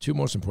 The two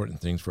most important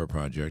things for a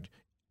project: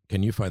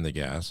 can you find the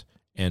gas,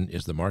 and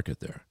is the market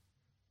there?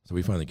 So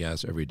we find the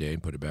gas every day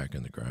and put it back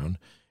in the ground.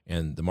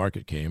 And the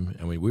market came,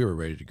 and we were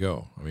ready to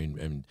go. I mean,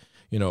 and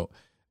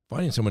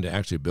finding someone to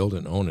actually build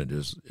and own it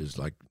is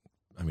like,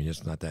 I mean,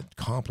 it's not that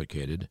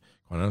complicated.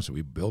 Quite honestly,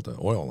 we built an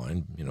oil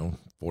line,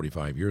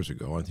 45 years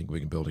ago. I think we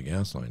can build a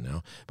gas line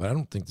now. But I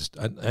don't think this.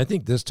 I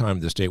think this time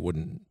the state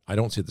wouldn't. I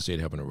don't see the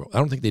state having a role. I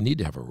don't think they need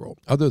to have a role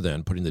other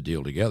than putting the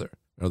deal together.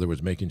 In other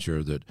words, making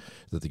sure that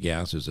the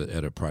gas is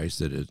at a price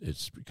that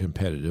it's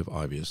competitive,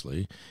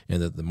 obviously,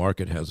 and that the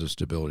market has the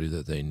stability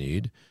that they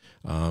need.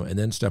 And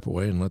then step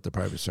away and let the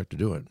private sector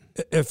do it.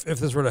 If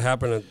this were to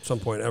happen at some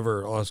point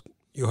ever, I'll ask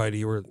you, Heidi.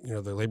 You were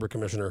the labor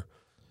commissioner.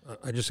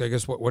 I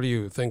guess what do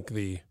you think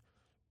the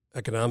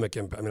economic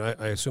impact? I mean,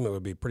 I assume it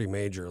would be pretty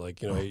major.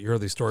 Like you hear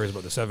these stories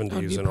about the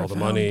 70s and all the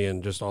money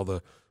and just all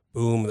the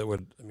boom that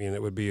would. I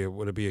mean, would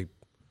it be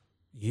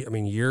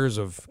years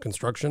of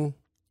construction?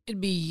 It'd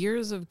be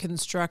years of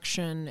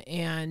construction,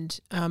 and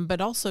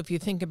but also if you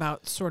think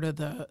about sort of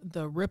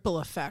the ripple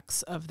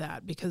effects of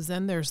that, because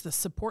then there's the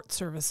support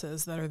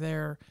services that are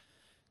there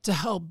to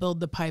help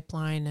build the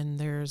pipeline, and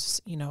there's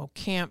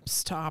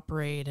camps to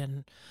operate,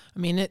 and I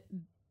mean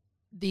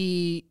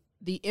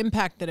the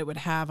impact that it would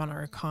have on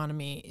our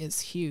economy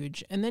is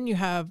huge. And then you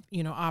have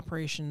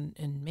operation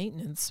and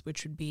maintenance,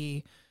 which would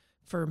be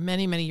for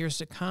many, many years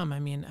to come. I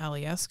mean,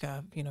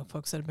 Alyeska,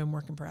 folks that have been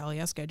working for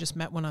Alyeska, I just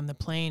met one on the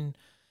plane.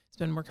 He's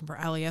been working for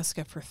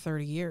Alyeska for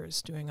 30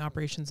 years doing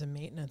operations and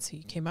maintenance.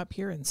 He came up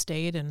here and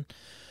stayed and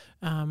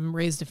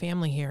raised a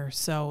family here.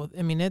 So,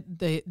 I mean,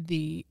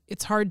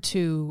 it's hard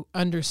to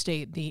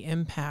understate the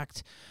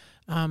impact,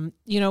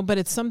 but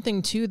it's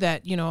something too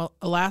that,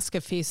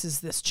 Alaska faces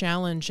this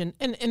challenge and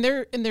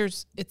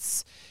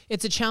it's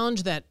a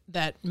challenge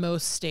that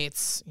most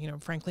states,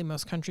 frankly,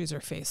 most countries are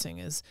facing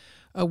is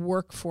a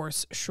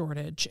workforce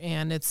shortage.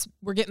 And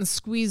we're getting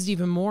squeezed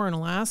even more in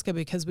Alaska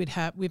because we've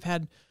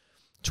had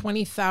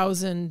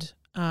 20,000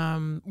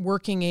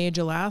 working age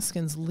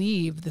Alaskans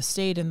leave the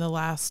state in the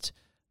last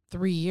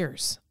 3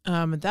 years.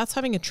 That's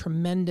having a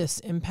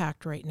tremendous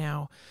impact right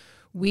now.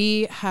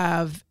 We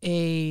have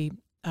a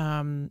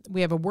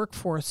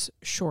workforce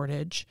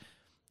shortage,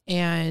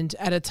 and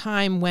at a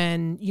time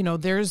when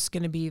there's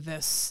going to be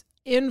this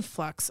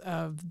influx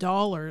of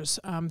dollars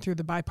through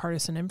the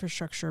bipartisan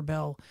infrastructure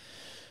bill.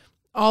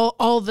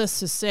 All this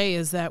to say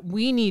is that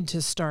we need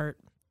to start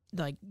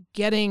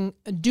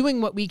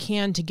doing what we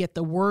can to get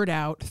the word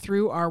out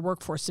through our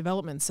workforce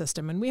development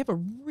system. And we have a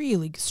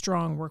really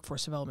strong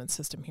workforce development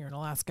system here in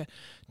Alaska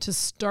to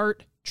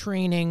start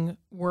training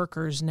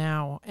workers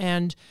now.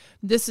 And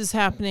this is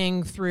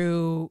happening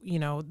through,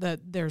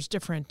 there's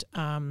different,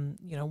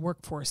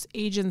 workforce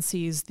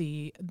agencies.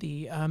 The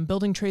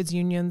building trades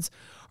unions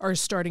are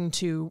starting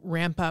to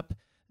ramp up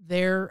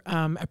their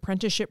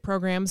apprenticeship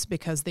programs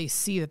because they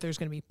see that there's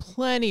going to be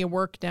plenty of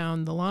work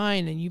down the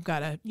line, and you've got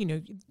to,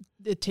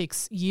 it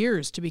takes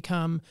years to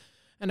become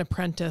an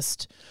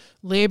apprenticed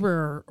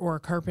laborer or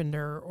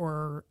carpenter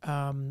or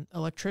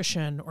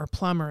electrician or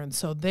plumber. And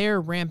so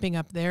they're ramping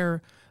up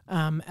their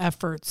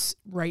efforts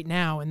right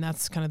now, and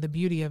that's kind of the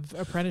beauty of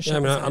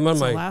apprenticeship. Yeah, I'm on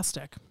my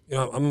elastic.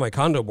 I'm on my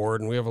condo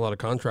board, and we have a lot of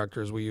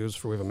contractors we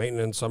use we have a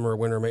maintenance, summer,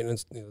 winter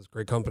maintenance. It's a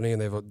great company,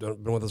 and they've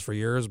been with us for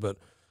years, but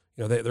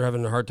they're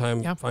having a hard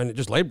time finding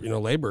just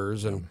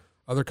laborers and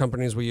other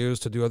companies we use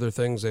to do other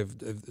things.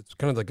 It's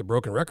kind of like a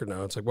broken record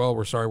now. It's like, well,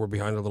 we're sorry, we're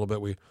behind a little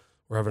bit. We're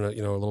having a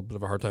little bit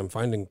of a hard time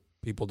finding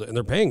people and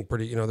they're paying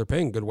they're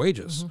paying good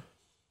wages. Mm-hmm.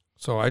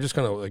 So I just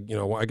kind of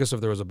I guess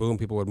if there was a boom,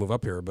 people would move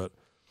up here, but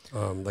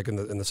like in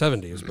the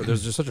 70s. But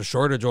there's just such a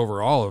shortage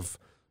overall of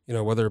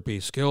whether it be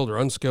skilled or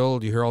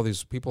unskilled. You hear all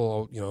these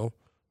people,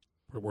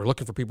 we're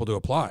looking for people to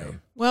apply.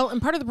 Well,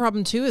 and part of the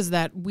problem too is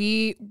that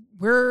we're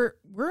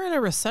in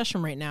a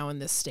recession right now in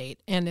this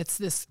state, and it's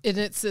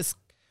this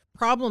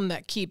problem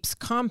that keeps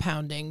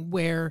compounding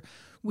where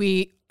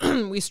we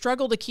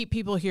struggle to keep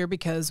people here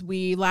because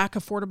we lack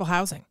affordable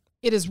housing.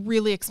 It is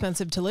really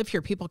expensive to live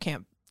here. People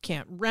can't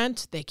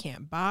rent, they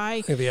can't buy.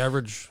 I think the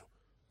average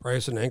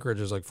price in Anchorage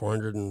is like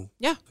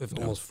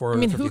almost 450,000. I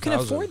mean, who can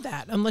afford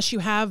that unless you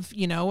have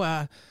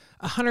a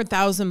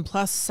 100,000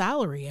 plus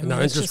salary? I mean,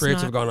 now interest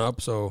rates have gone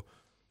up, so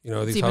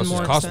these houses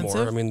cost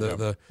more. I mean,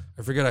 I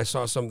forget. I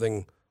saw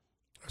somebody.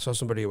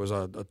 It was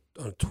a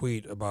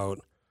tweet about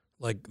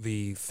like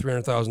the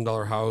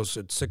 $300,000 house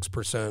at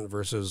 6%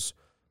 versus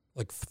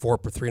like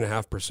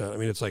 3.5%. I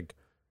mean, it was like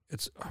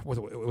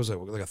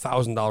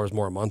 $1,000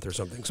 more a month or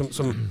something.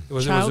 It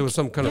was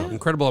some kind of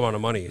incredible amount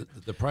of money.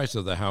 The price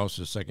of the house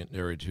is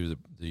secondary to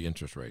the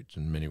interest rates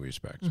in many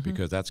respects,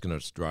 because that's going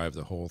to drive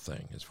the whole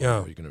thing as far as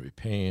what you're going to be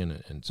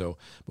paying. And so,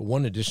 but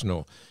one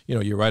additional,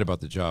 you're right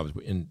about the jobs.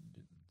 In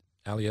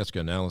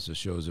Alyeska analysis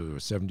shows there were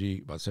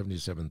about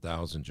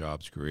 77,000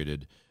 jobs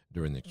created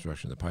during the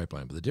construction of the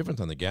pipeline. But the difference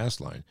on the gas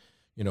line,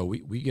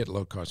 we get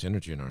low cost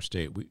energy in our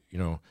state.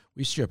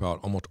 We ship out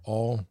almost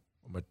all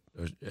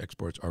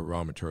exports are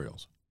raw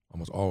materials,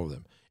 almost all of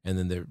them, and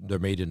then they're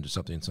made into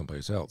something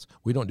someplace else.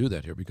 We don't do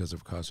that here because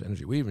of cost of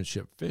energy. We even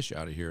ship fish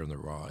out of here in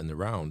the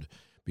round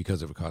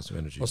because of the cost of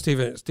energy. Well,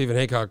 Stephen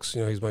Haycock's,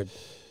 he's my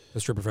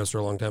history professor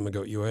a long time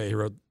ago at UA. He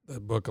wrote the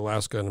book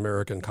Alaska, an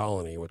American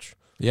Colony, which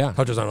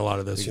touches on a lot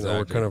of this. Exactly.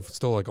 We're kind of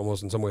still like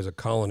almost in some ways a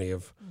colony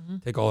of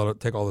take all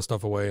the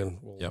stuff away and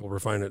we'll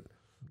refine it.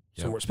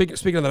 Somewhere.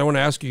 Speaking of that, I want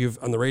to ask you,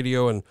 on the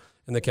radio and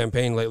in the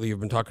campaign lately, you've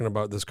been talking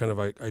about this kind of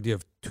idea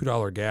of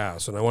 $2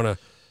 gas, and I want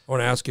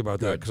to ask you about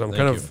that because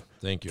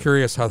I'm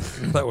curious how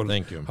that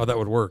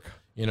would work.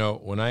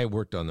 When I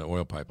worked on the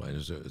oil pipeline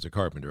as a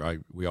carpenter,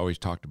 we always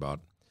talked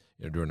about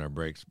during our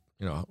breaks,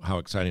 how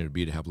exciting it would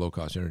be to have low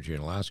cost energy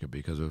in Alaska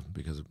because of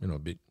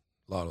a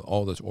lot of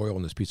all this oil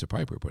and this piece of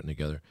pipe we're putting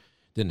together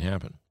didn't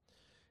happen.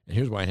 And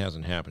here's why it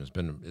hasn't happened.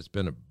 It's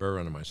been a burr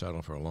under my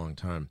saddle for a long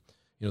time.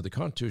 The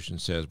Constitution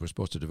says we're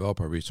supposed to develop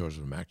our resources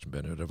for the maximum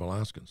benefit of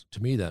Alaskans.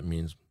 To me, that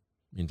means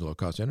low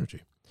cost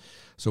energy.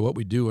 So what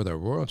we do with our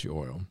royalty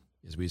oil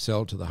is we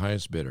sell to the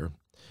highest bidder,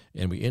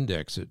 and we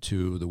index it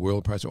to the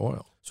world price of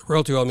oil. So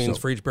royalty oil means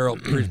for each barrel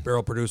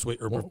produced, we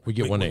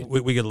get 1/8.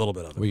 We get a little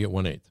bit of it. We get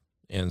 1/8.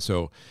 And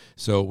so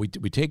we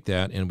take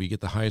that and we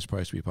get the highest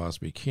price we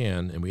possibly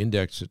can, and we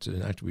index it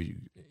to actually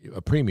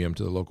a premium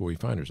to the local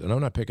refiners. And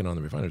I'm not picking on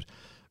the refiners.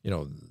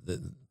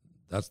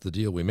 That's the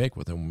deal we make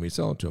with them when we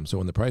sell it to them. So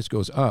when the price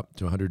goes up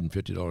to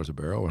 $150 a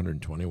barrel,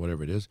 120,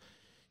 whatever it is,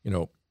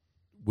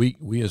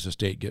 we as a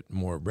state get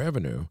more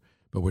revenue,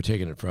 but we're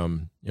taking it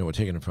from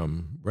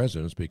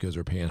residents because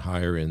they're paying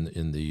higher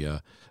in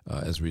the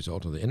as a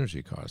result of the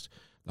energy cost.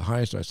 The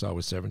highest I saw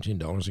was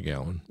 $17 a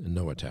gallon in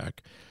NOATAC.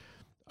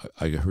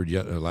 I heard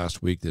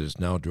last week that it's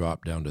now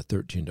dropped down to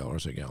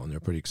 $13 a gallon. They're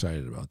pretty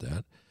excited about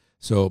that.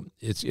 So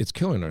it's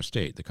killing our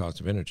state, the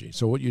cost of energy.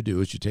 So what you do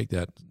is you take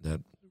that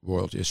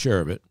royalty, a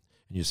share of it,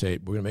 and you say,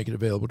 we're going to make it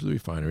available to the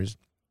refineries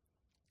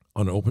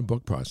on an open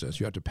book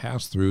process. You have to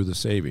pass through the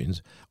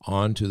savings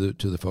on to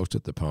the folks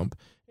at the pump.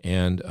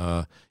 And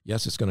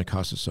yes, it's going to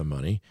cost us some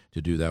money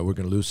to do that. We're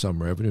going to lose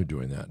some revenue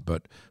doing that.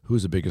 But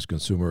who's the biggest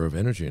consumer of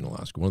energy in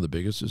Alaska? One of the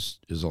biggest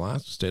is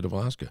Alaska, state of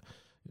Alaska.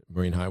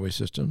 Marine highway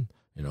system,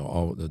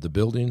 all the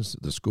buildings,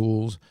 the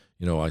schools.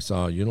 I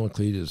saw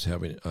Unalakleet is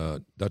having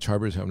Dutch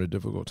Harbor is having a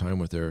difficult time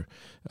with their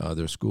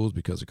schools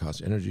because the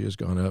cost of energy has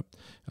gone up.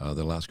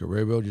 The Alaska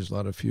Railroad uses a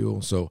lot of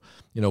fuel, so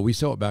we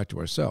sell it back to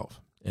ourselves.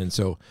 And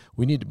so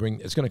we need to bring.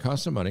 It's going to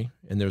cost some money,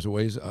 and there's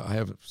ways. I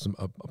have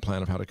a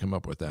plan of how to come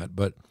up with that,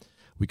 but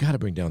we got to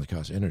bring down the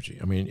cost of energy.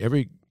 I mean,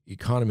 every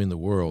economy in the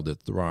world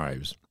that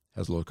thrives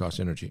has low cost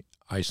energy.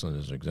 Iceland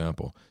is an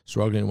example.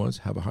 Struggling ones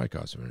have a high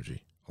cost of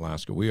energy.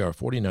 Alaska, we are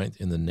 49th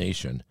in the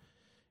nation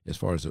as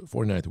far as the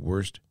 49th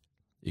worst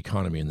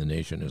economy in the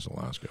nation is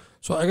Alaska.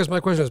 So I guess my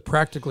question is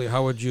practically,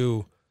 how would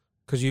you,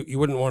 because you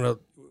wouldn't want to,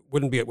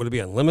 would it be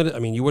unlimited? I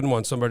mean, you wouldn't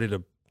want somebody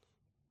to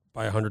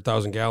buy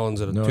 100,000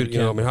 gallons at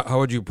how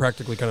would you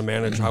practically kind of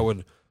manage how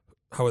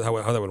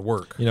that would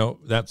work?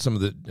 That's some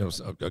of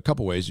the, a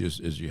couple ways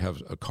is you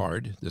have a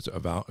card that's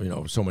about,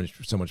 so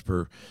much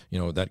per,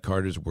 that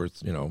card is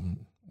worth,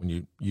 when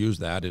you use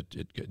that,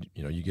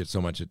 you get so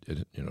much at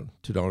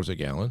 $2 a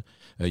gallon.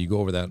 You go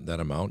over that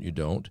amount, you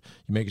don't.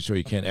 You make sure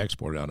you can't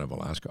export it out of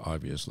Alaska,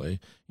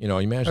 obviously.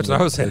 Imagine that's what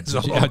I was saying.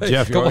 So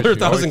Jeff, a couple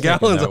 100,000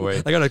 gallons.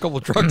 I got a couple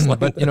of trucks.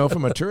 But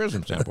from a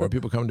tourism standpoint,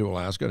 people come to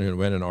Alaska and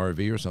rent an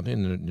RV or something,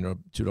 and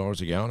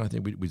 $2 a gallon. I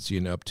think we'd see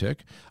an uptick.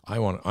 I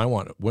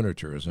want winter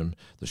tourism.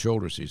 The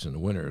shoulder season, the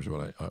winter is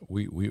what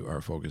we are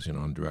focusing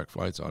on, direct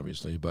flights,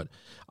 obviously. But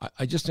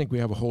I just think we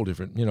have a whole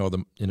different.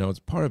 It's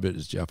part of it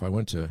is, Jeff. I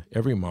went to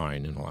every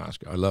mine in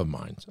Alaska. I love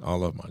mines. I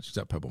love mines,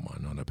 except Pebble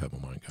Mine. I'm not a Pebble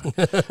Mine guy.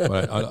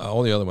 But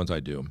all the other ones I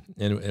do.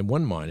 And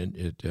one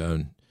mine,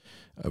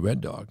 a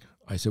Red Dog,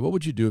 I said, what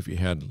would you do if you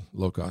had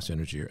low-cost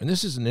energy here? And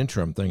this is an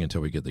interim thing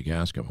until we get the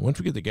gas coming. Once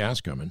we get the gas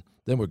coming,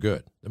 then we're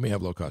good. Then we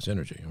have low-cost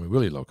energy.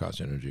 Really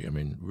low-cost energy.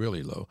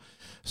 Really low.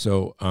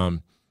 So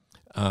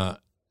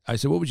I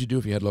said, what would you do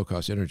if you had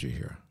low-cost energy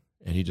here?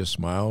 And he just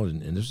smiled,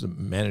 and this is the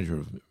manager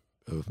of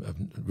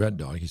Red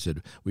Dog. He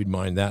said, we'd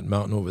mine that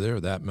mountain over there,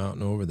 that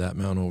mountain over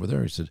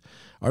there. He said,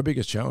 our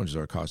biggest challenge is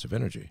our cost of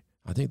energy.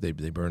 I think they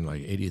burn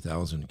like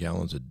 80,000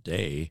 gallons a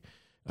day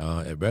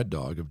at Red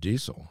Dog of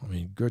diesel.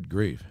 Good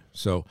grief.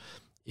 So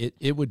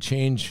it would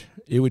change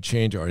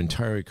our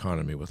entire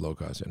economy with low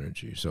cost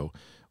energy. So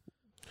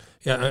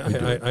yeah,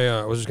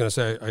 I was just going to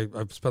say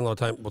I've spent a lot of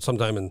time, some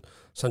time in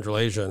Central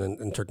Asia and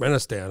in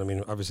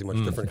Turkmenistan. Obviously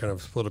much different kind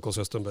of political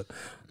system, but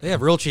they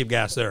have real cheap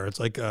gas there. It's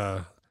like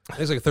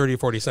it's like 30,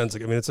 40 cents.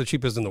 It's the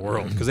cheapest in the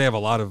world because they have a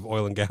lot of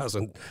oil and gas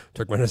in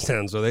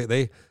Turkmenistan. So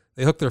they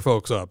hook their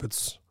folks up.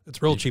 It's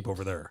real cheap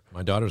over there.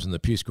 My daughter's in the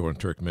Peace Corps in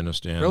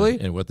Turkmenistan. Really?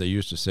 And what they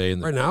used to say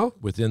right now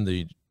within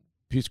the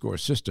Peace Corps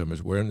system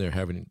is when they're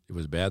having it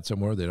was bad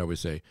somewhere, they'd always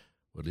say,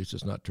 well, at least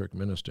it's not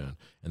Turkmenistan.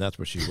 And that's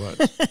where she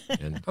was.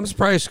 And I'm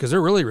surprised because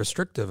they're really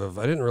restrictive.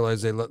 I didn't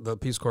realize they let the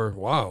Peace Corps.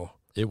 Wow.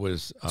 It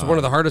was. It's one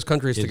of the hardest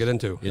countries to get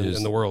into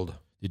in the world.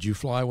 Did you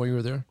fly while you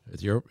were there at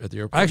the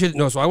airport? I actually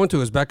no. So I went to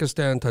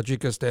Uzbekistan,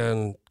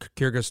 Tajikistan,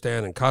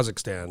 Kyrgyzstan, and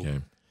Kazakhstan,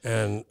 Okay.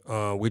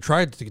 and we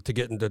tried to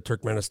get into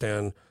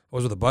Turkmenistan. I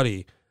was with a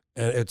buddy,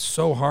 and it's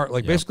so hard.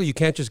 Like basically, you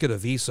can't just get a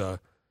visa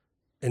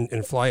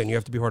and fly in. You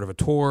have to be part of a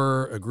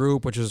tour, a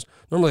group, which is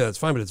normally that's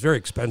fine, but it's very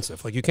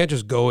expensive. Like you can't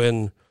just go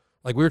in.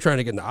 Like we were trying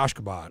to get into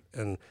Ashgabat,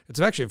 and it's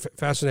actually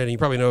fascinating. You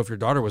probably know if your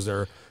daughter was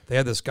there. They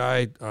had this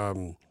guy.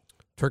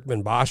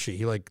 Turkmenbashi.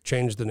 He like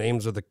changed the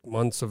names of the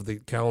months of the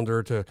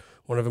calendar to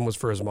one of them was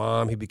for his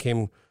mom. He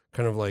became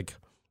kind of like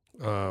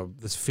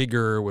this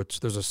figure,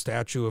 which there's a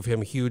statue of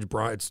him, huge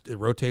bronze. It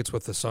rotates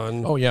with the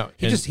sun. Oh yeah.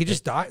 He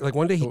just died. Like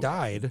one day he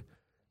died,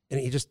 and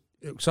he just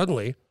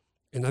suddenly,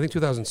 in I think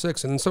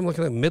 2006, and then some like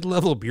a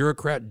mid-level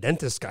bureaucrat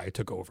dentist guy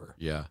took over.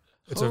 Yeah.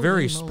 It's Holy a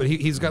very, moly. but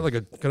he's got like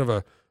a kind of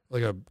a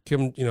like a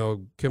Kim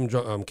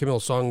Il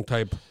Sung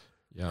type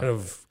Yeah. kind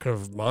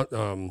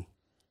of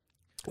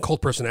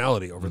cult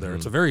personality over there.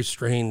 It's a very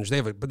strange.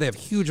 But they have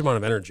huge amount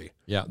of energy.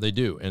 Yeah, they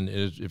do, and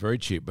it's very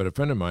cheap. But a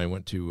friend of mine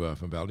went to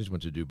from Valdez,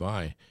 went to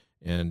Dubai,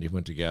 and he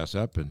went to gas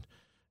up, and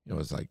it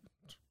was like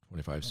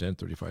 25 cents,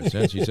 35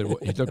 cents. He said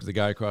he looked at the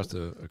guy across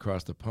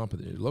the pump,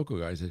 the local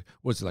guy. He said,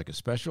 "What's it like a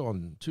special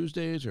on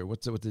Tuesdays, or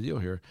what's the deal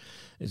here?"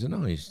 He said,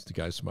 "No." The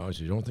guy smiled. He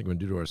said, "You don't think we're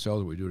gonna do to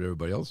ourselves what we do to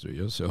everybody else, do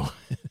you?" So,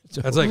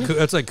 That's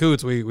like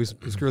Coots. We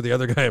screw the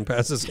other guy and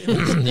pass this.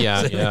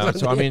 yeah.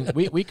 So I mean,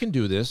 we can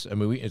do this. I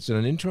mean, it's on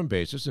an interim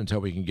basis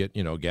until we can get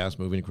gas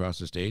moving across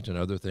the state and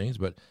other things.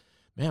 But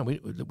man, we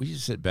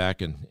just sit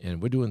back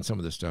and we're doing some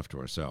of this stuff to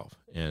ourselves,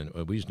 and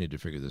we just need to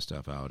figure this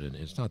stuff out. And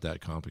it's not that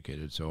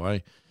complicated. So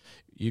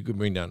you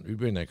bring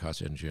that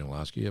cost of energy in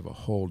Alaska. You have a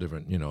whole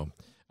different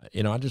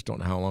I just don't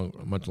know how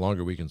much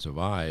longer we can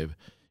survive.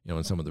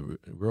 In some of the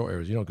rural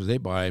areas, because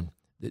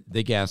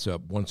they gas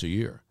up once a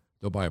year.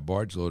 They'll buy a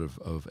barge load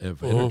of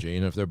energy,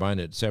 and if they're buying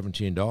it at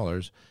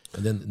 $17,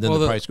 and then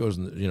the price goes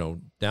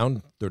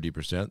down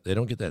 30%, they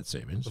don't get that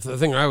savings. The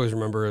thing I always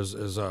remember is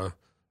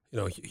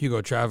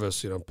Hugo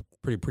Chavez,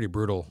 pretty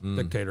brutal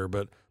dictator,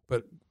 but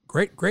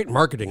great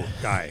marketing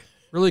guy,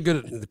 really good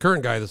at the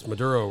current guy, this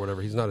Maduro or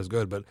whatever. He's not as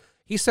good, but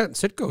he sent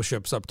Citgo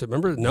ships up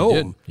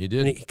to He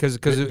did because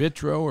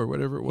Vitro or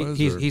whatever it was.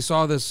 He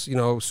saw this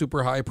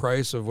super high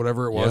price of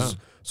whatever it was, Yeah.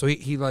 so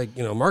he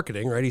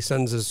marketing, right? He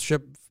sends his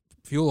ship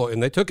fuel,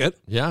 and they took it.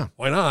 Yeah,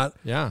 Why not?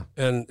 yeah.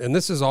 And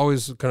this is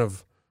always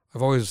I've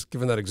always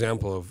given that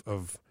example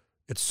of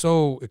it's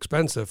so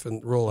expensive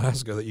in rural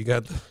Alaska that you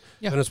got the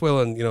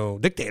Venezuelan,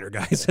 dictator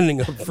guy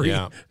sending up free.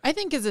 Yeah. I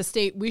think as a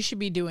state, we should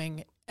be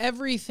doing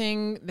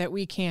everything that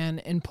we can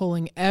and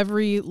pulling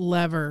every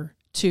lever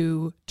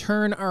to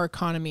turn our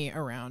economy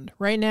around.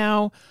 Right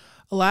now,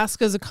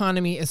 Alaska's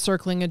economy is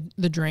circling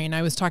the drain.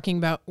 I was talking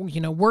about,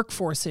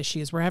 workforce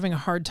issues. We're having a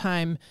hard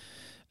time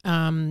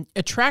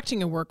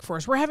attracting a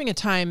workforce. We're having a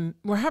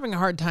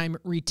hard time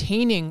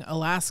retaining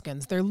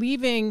Alaskans. They're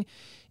leaving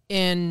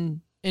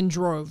in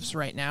droves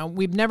right now.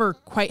 We've never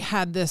quite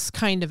had this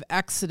kind of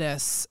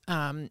exodus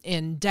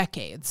in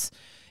decades.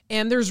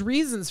 And there's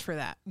reasons for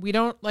that.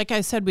 Like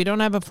I said, we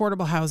don't have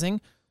affordable housing.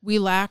 We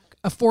lack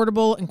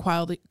affordable and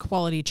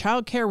quality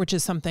childcare, which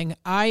is something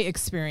I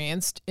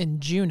experienced in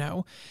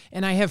Juneau.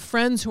 And I have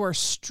friends who are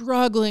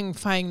struggling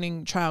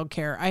finding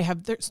childcare.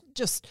 There's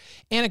just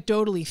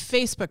anecdotally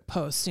Facebook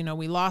posts,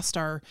 we lost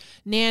our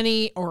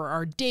nanny or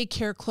our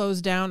daycare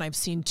closed down. I've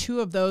seen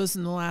 2 of those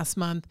in the last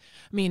month.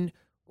 I mean,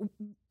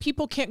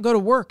 people can't go to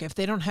work if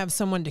they don't have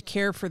someone to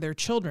care for their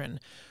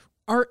children.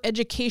 Our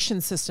education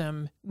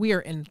system, we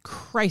are in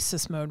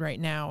crisis mode right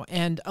now.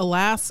 And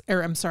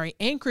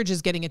Anchorage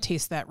is getting a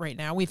taste of that right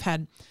now. We've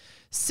had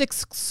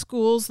 6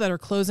 schools that are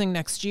closing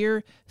next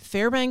year.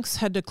 Fairbanks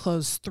had to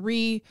close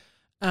 3.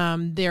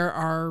 There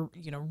are,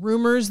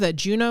 rumors that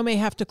Juneau may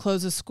have to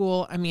close a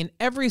school. I mean,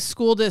 every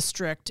school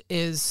district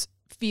is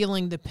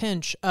feeling the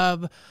pinch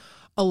of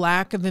a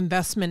lack of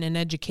investment in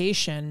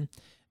education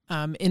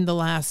in the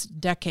last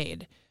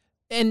decade.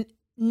 And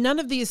none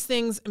of these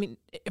things,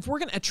 if we're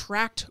going to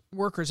attract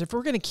workers, if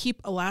we're going to keep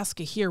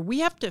Alaska here, we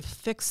have to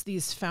fix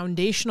these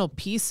foundational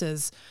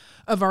pieces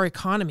of our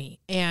economy.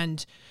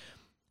 And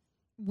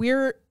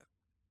we're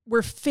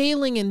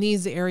failing in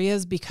these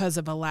areas because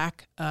of a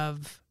lack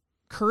of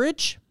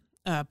courage,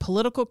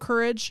 political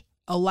courage,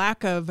 a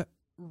lack of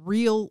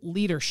real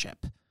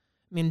leadership.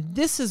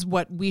 This is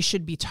what we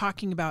should be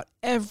talking about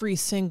every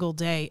single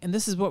day. And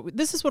this is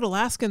what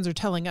Alaskans are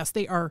telling us.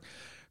 They are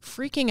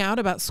freaking out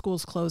about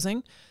schools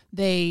closing.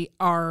 They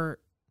are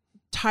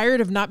tired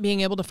of not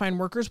being able to find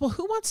workers. Well,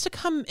 who wants to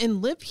come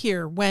and live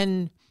here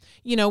when,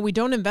 we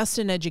don't invest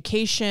in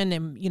education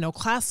and,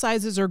 class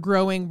sizes are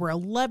growing. We're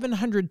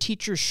 1,100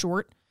 teachers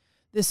short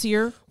this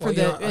year for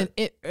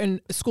in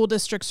school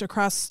districts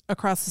across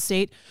the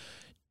state.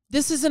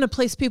 This isn't a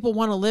place people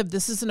want to live.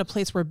 This isn't a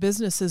place where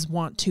businesses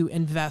want to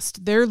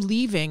invest. They're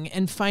leaving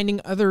and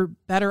finding other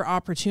better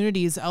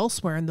opportunities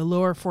elsewhere in the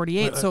lower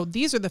 48. So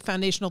these are the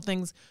foundational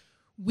things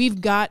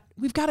we've got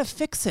to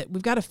fix it.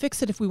 We've got to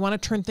fix it if we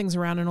want to turn things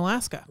around in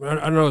Alaska. I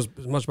don't know as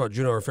much about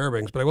Juneau or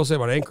Fairbanks, but I will say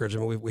about Anchorage.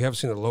 We have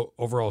seen a low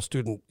overall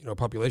student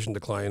population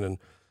decline, and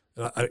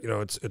And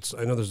it's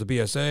I know there's the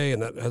BSA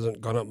and that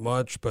hasn't gone up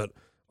much, but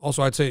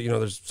also I'd say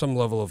there's some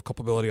level of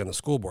culpability on the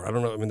school board. I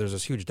don't know. I mean, there's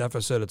this huge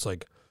deficit. It's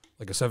like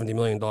a $70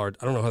 million. I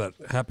don't know how that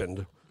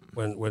happened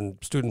when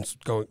students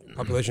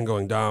population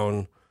going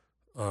down,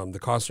 the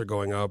costs are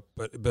going up.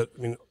 But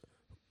I mean,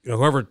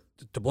 whoever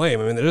to blame.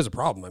 I mean, it is a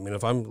problem. I mean,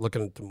 if I'm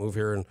looking to move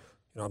here and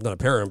I'm not a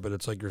parent, but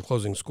it's like you're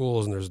closing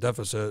schools and there's a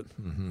deficit.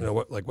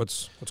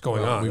 What's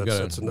going on?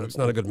 It's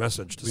not a good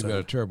message to we've send. got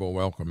a terrible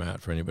welcome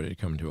mat for anybody to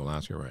come to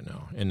Alaska right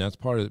now, and that's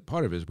part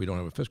of it is we don't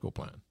have a fiscal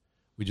plan.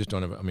 We just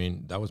don't have. I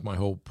mean, that was my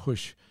whole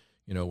push.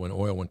 When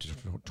oil went to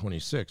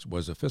 26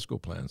 was a fiscal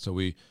plan. So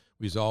we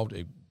resolved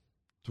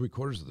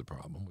 3/4 of the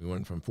problem. We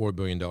went from $4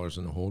 billion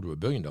in the hole to $1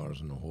 billion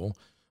in the hole.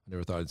 I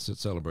never thought I'd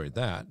celebrate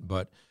that,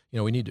 but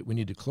we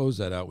need to close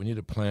that out. We need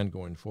a plan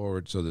going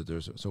forward so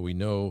that so we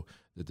know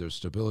that there's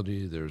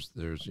stability. There's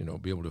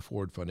be able to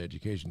forward fund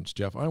education.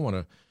 Jeff,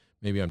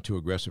 maybe I'm too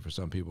aggressive for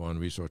some people on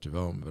resource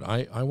development, but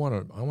I want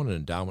an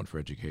endowment for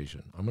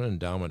education. I'm an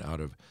endowment out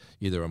of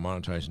either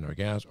monetizing our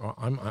gas, or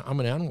I'm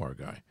an ANWR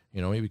guy.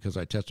 Maybe because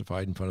I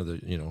testified in front of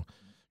the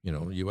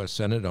U.S.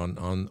 Senate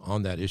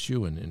on that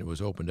issue, and it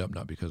was opened up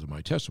not because of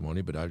my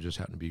testimony, but I just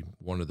happened to be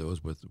one of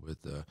those with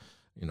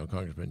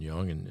Congressman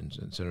Young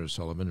and Senator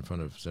Sullivan in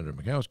front of Senator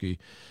Murkowski.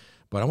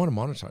 But I want to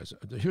monetize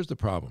it. Here's the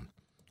problem.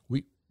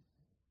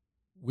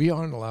 We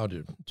aren't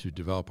allowed to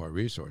develop our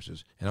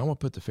resources, and I want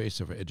to put the face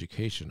of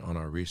education on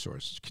our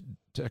resources.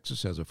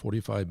 Texas has a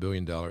 $45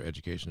 billion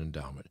education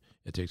endowment.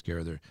 It takes care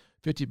of their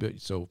 $50 billion.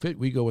 So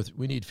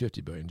we need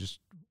 $50 billion.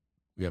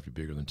 We have to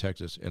be bigger than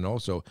Texas, and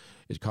also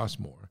it costs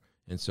more.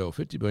 And so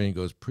 $50 billion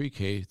goes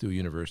pre-K through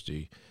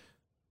university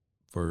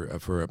for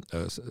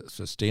a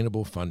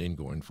sustainable funding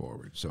going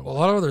forward. So a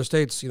lot of other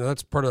states,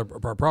 that's part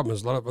of our problem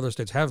is a lot of other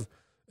states have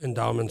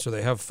endowments or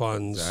they have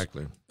funds.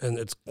 Exactly. And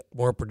it's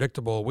more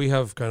predictable. We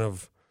have kind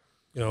of,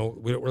 we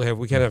don't really have,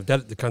 we can't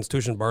have the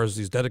Constitution bars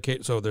these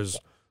dedicated. So there's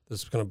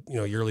this kind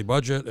of, yearly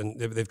budget, and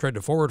they've tried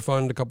to forward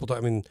fund a couple times.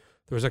 I mean,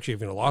 there was actually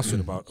even a lawsuit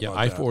about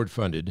I that. forward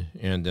funded,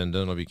 and then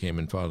Dunleavy came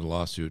and filed a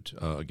lawsuit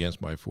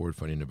against my forward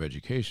funding of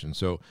education.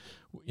 So,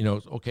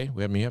 okay,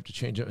 we have to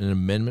change an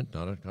amendment,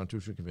 not a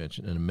constitutional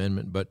convention, an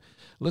amendment. But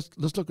let's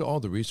look at all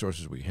the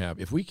resources we have.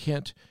 If we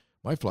can't,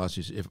 my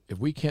philosophy is if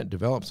we can't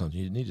develop something,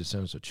 you need to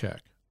send us a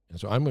check. And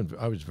so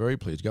I was very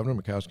pleased. Governor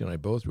Murkowski and I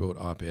both wrote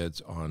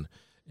op-eds on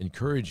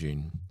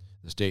encouraging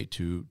the state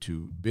to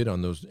bid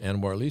on those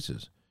ANWR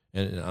leases.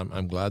 And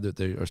I'm glad that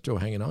they are still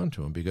hanging on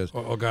to them because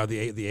oh God, the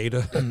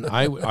ADA.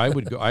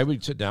 I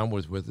would sit down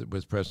with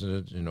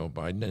President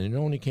Biden, and he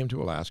only came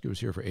to Alaska. He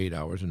was here for 8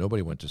 hours, and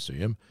nobody went to see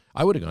him.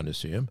 I would have gone to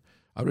see him.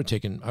 I would have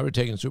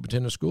taken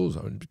superintendent of schools,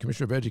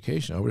 commissioner of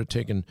education. I would have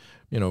taken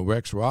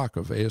Rex Rock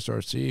of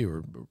ASRC,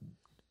 or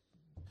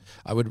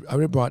I would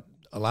have brought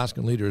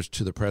Alaskan leaders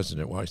to the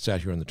president while I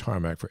sat here on the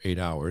tarmac for 8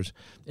 hours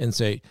and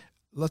say,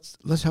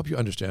 let's help you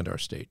understand our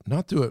state,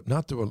 not through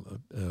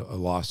a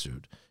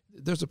lawsuit.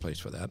 There's a place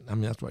for that. I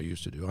mean, that's what I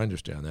used to do. I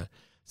understand that.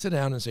 Sit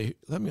down and say,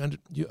 let me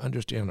you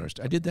understand our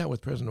state. I did that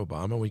with President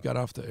Obama. We got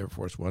off the Air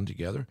Force One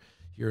together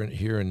here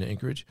in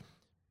Anchorage.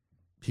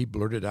 He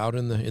blurted out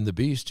in the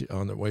Beast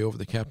on the way over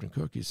the Captain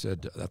Cook. He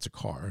said, "That's a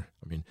car."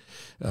 I mean,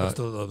 that's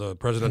the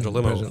presidential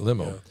limo. President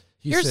limo.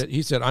 Yeah.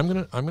 He said, "I'm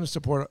gonna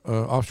support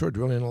offshore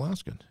drilling in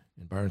Alaska."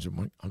 And Byron said,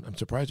 "I'm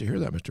surprised to hear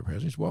that, Mr.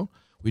 President." He said, "Well,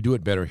 we do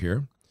it better here.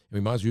 And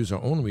we might as well use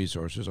our own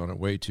resources on our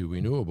way to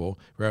renewable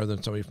rather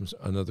than somebody from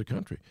another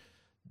country."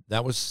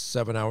 That was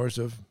 7 hours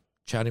of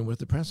chatting with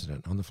the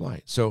president on the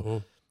flight.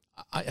 So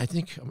I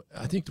think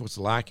what's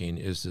lacking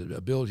is the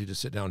ability to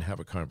sit down and have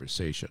a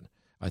conversation.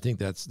 I think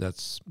that's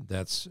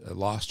a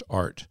lost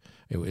art.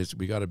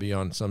 We got to be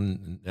on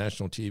some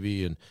national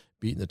TV and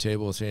beating the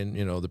table saying,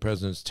 the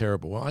president's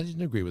terrible. Well, I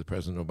didn't agree with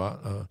President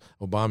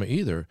Obama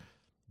either,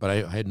 but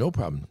I had no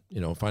problem,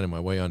 finding my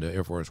way onto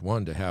Air Force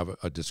One to have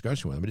a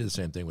discussion with him. I did the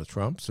same thing with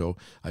Trump. So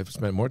I've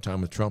spent more time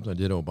with Trump than I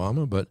did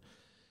Obama, but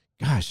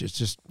gosh, it's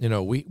just,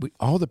 we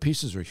all the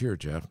pieces are here,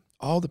 Jeff.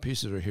 All the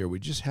pieces are here. We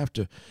just have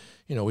to,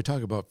 we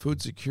talk about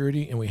food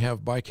security and we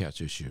have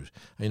bycatch issues.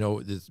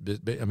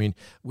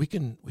 We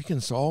can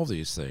solve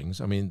these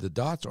things. I mean, the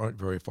dots aren't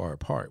very far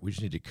apart. We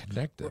just need to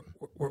connect them.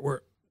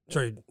 We're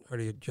sorry,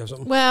 Hardy, do you have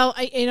something? Well,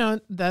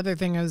 the other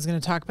thing I was going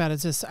to talk about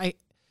is just I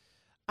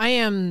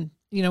am,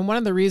 one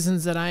of the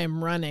reasons that I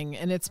am running,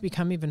 and it's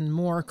become even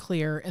more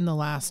clear in the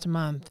last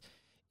month,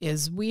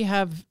 is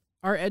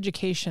our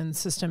education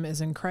system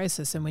is in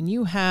crisis. And when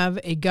you have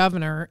a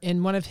governor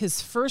in one of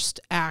his first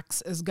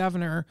acts as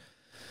governor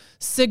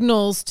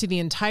signals to the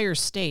entire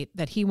state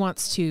that he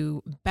wants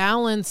to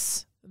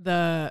balance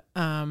the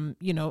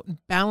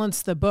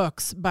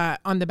books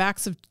on the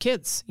backs of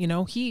kids,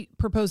 he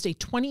proposed a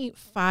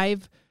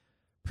 25%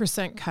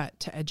 cut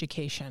to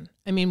education.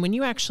 I mean, when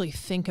you actually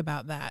think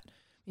about that,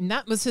 and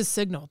that was his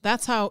signal.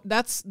 That's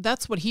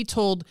what he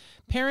told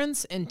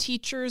parents and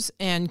teachers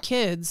and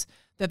kids,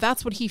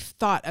 that's what he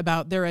thought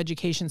about their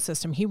education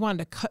system. He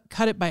wanted to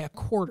cut it by a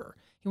quarter.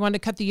 He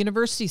wanted to cut the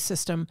university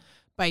system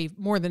by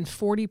more than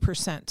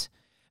 40%.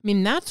 I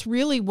mean, that's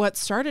really what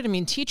started. I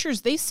mean,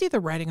 teachers, they see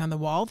the writing on the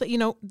wall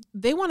that,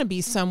 they want to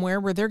be somewhere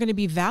where they're going to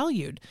be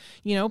valued.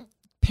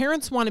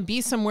 Parents want to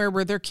be somewhere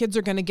where their kids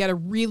are going to get a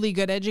really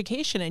good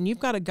education. And you've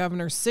got a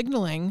governor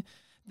signaling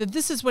that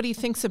this is what he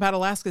thinks about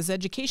Alaska's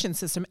education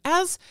system.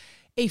 As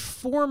a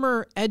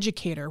former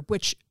educator,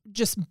 which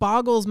just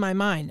boggles my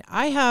mind.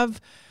 I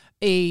have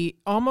a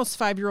almost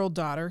 5-year-old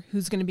daughter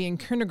who's going to be in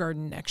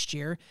kindergarten next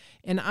year,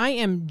 and I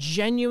am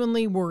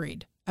genuinely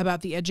worried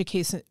about the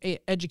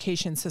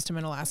education system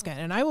in Alaska.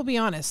 And I will be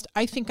honest,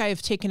 I think I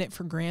have taken it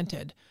for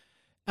granted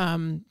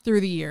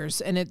through the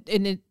years, and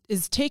it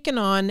is taken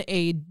on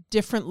a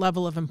different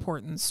level of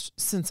importance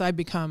since I've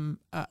become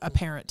a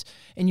parent.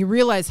 And you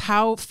realize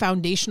how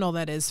foundational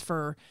that is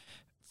for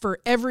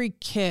every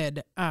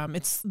kid.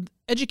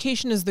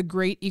 Education is the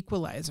great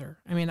equalizer.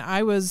 I mean,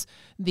 I was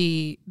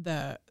the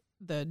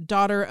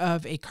daughter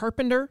of a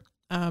carpenter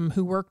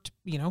who worked,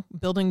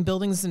 building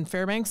buildings in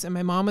Fairbanks, and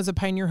my mom was a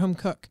Pioneer home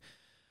cook.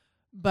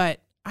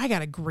 But I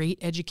got a great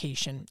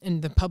education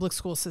in the public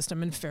school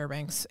system in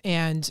Fairbanks,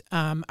 and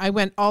I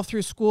went all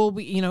through school.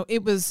 We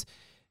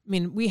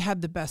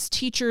had the best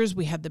teachers,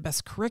 we had the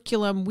best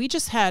curriculum. We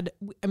just had,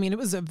 it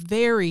was a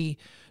very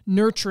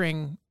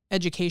nurturing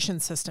education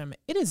system.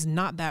 It is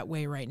not that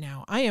way right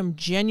now. I am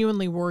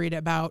genuinely worried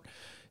about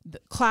the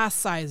class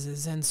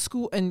sizes and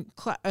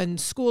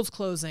schools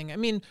closing. I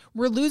mean,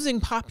 we're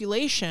losing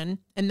population,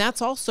 and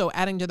that's also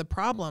adding to the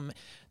problem.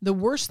 The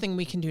worst thing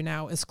we can do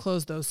now is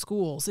close those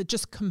schools. It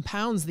just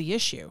compounds the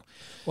issue.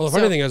 Well, the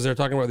funny thing is they're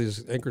talking about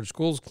these Anchorage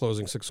schools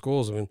closing, 6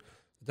 schools. I mean,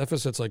 the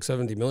deficit's like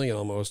 $70 million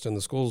almost, and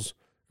the schools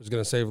is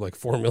going to save like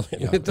 $4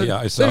 million. Yeah,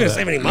 I saw they're going that. to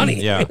save any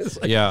money. Yeah,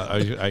 I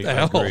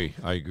agree.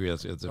 I agree.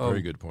 That's a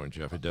very good point,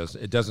 Jeff.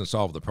 It doesn't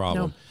solve the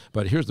problem. No.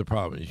 But here's the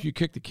problem: if you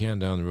kick the can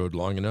down the road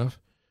long enough,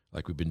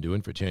 like we've been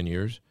doing for 10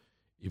 years,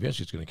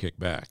 eventually it's going to kick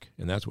back.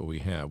 And that's what we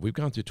have. We've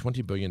gone through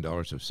 $20 billion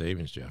of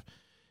savings, Jeff.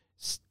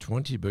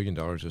 $20 billion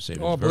of savings.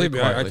 Oh, believe me,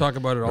 I talk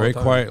about it all the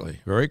time.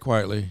 Very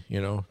quietly,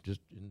 no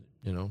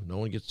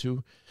one gets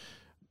too.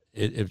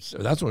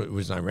 That's what it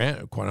was. I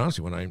ran, quite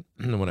honestly, when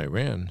I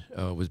ran,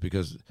 was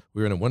because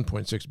we were in a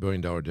 $1.6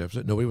 billion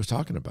deficit. Nobody was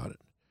talking about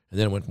it. And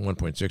then it went from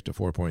 1.6 to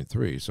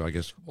 4.3. So I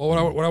guess. Well,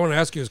 what I want to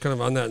ask you is kind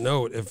of on that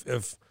note,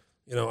 if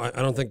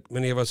I don't think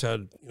many of us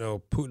had,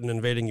 Putin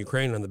invading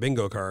Ukraine on the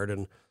bingo card,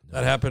 and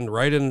that happened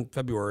right in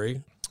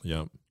February.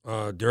 Yeah.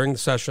 During the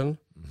session,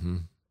 Mm-hmm.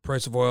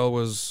 price of oil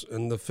was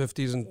in the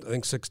 50s and I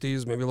think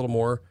 60s, maybe a little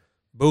more.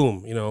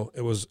 Boom,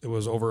 it was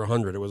over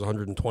 100. It was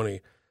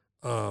 120.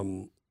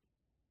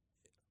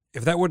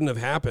 If that wouldn't have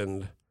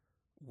happened,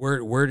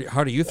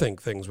 how do you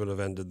think things would have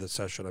ended this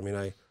session? I mean,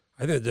 I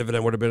think the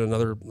dividend would have been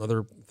another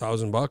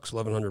 $1,000,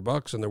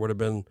 $1,100, and there would have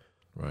been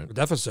a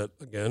deficit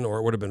again, or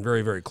it would have been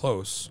very, very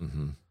close.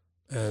 Mm-hmm.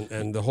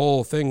 And the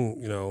whole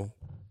thing,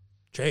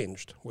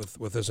 changed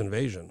with this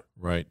invasion.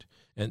 Right.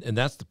 And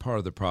that's the part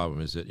of the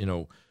problem is that,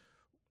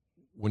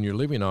 when you're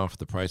living off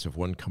the price of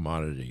one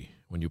commodity,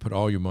 when you put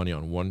all your money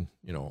on one,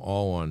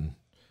 all on,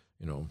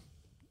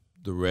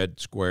 the red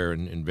square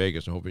in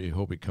Vegas and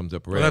hope it comes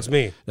up red. Well, that's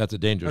me. That's a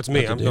dangerous. That's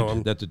me.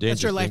 That's a dangerous.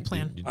 That's your life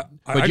thing. plan.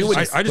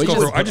 I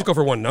just go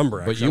for one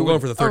number. Actually. I'm going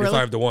for the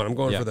 35 to 1. I'm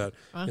going for that.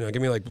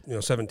 Give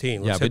me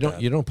 17. Let's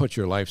but you don't put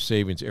your life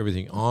savings,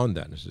 everything on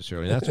that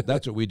necessarily. And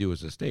that's what we do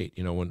as a state.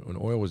 When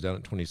oil was down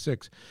at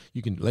 26,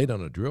 you can lay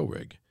down a drill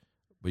rig,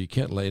 but you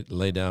can't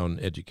lay down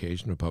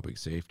education or public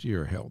safety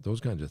or health, those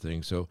kinds of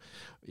things. So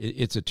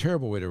it's a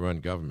terrible way to run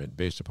government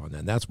based upon that.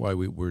 And that's why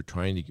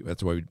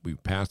that's why we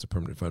passed the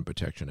Permanent Fund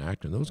Protection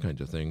Act and those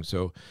kinds of things.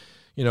 So,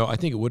 I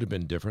think it would have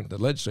been different. The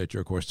legislature,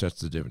 of course,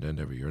 sets the dividend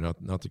every year,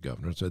 not the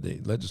governor. So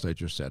the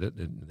legislature set it,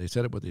 and they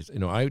set it with these.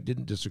 I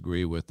didn't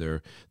disagree with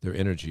their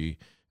energy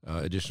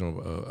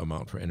additional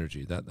amount for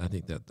energy. I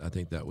think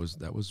that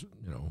was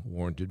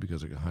warranted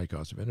because of the high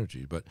cost of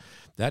energy. But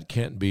that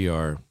can't be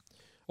our.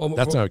 Well,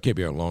 it can't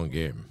be our long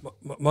game.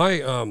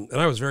 And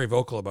I was very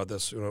vocal about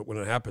this when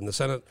it happened. The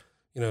Senate,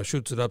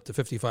 shoots it up to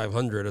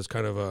 5,500 as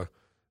kind of a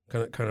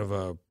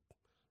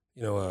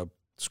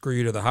screw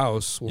you to the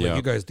House. We'll let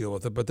you guys deal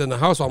with it. But then the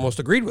House almost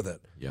agreed with it,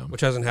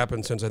 which hasn't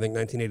happened since I think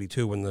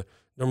 1982 when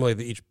normally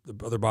the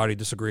other body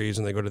disagrees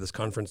and they go to this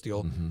conference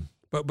deal. Mm-hmm.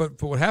 But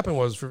what happened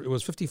was it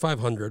was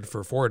 5,500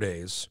 for 4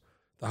 days.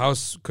 The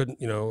House couldn't,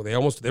 they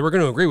were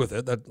going to agree with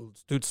it. That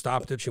dude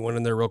stopped it. She went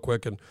in there real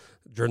quick and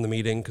adjourned the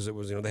meeting because it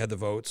was, they had the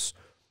votes.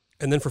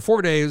 And then for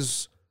 4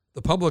 days,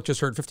 the public just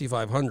heard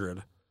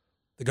 5,500.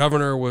 The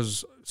governor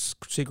was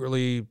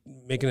secretly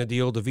making a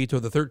deal to veto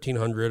the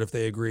 1,300 if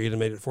they agreed and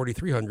made it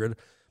 4,300.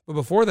 But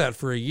before that,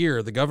 for a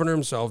year, the governor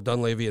himself,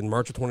 Dunleavy, in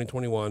March of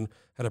 2021,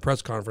 had a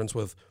press conference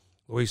with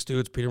Louise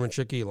Stutes, Peter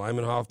Manchicki,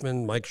 Lyman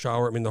Hoffman, Mike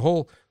Schauer. I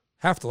mean,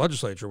 half the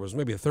legislature was,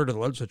 maybe a third of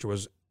the legislature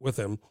was with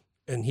him.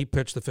 And he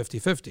pitched the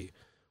 50-50,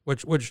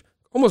 which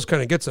almost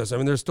kind of gets us. I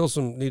mean, there's still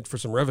some need for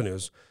some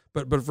revenues,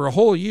 but for a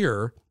whole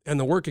year, and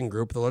the working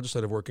group, the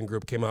legislative working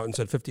group, came out and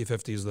said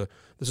 50-50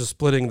 this is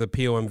splitting the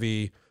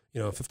POMV,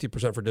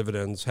 50% for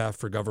dividends, half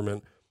for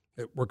government.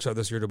 It works out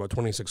this year to about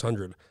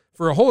 2,600.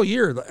 For a whole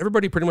year,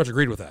 everybody pretty much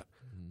agreed with that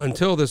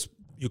until this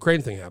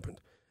Ukraine thing happened.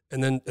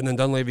 and then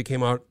Dunleavy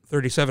came out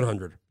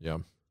 3,700, Yeah.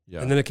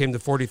 Yeah. and then it came to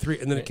 43,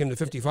 and then it came to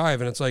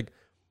 55, and it's like,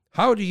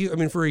 how do you? I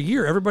mean, for a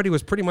year, everybody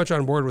was pretty much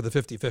on board with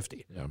the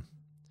 50-50. Yeah.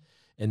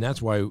 And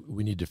that's why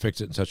we need to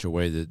fix it in such a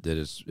way that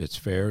it's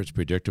fair, it's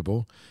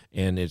predictable,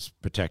 and it's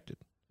protected.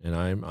 And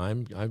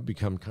I've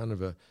become kind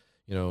of a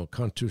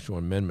constitutional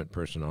amendment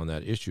person on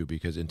that issue,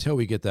 because until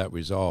we get that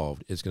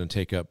resolved, it's going to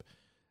take up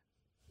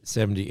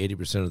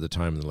 70-80% of the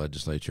time in the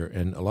legislature,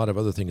 and a lot of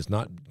other things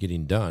not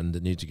getting done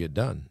that need to get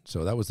done.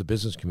 So that was the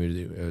business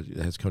community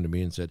that has come to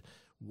me and said,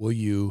 will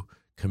you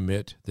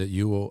commit that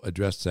you will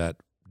address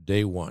that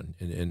day one?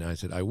 And I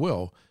said, I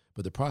will,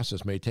 but the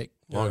process may take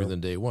longer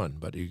than day one,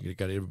 but you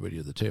got everybody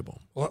at the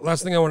table. Well,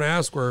 last thing I want to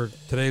ask,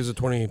 today's the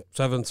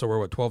 27th, so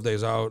we're 12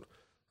 days out.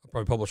 I'll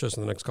probably publish this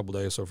in the next couple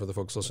of days. So for the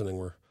folks listening,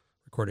 we're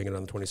recording it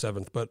on the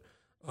 27th. But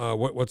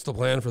what's the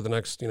plan for the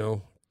next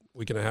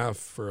week and a half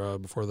for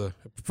before the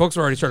folks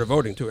have already started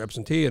voting too,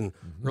 absentee and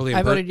early.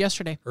 I voted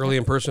yesterday. Early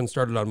in person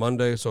started on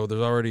Monday, so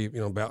there's already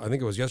I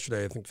think it was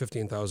yesterday. I think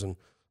 15,000.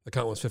 The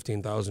count was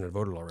 15,000 had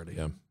voted already.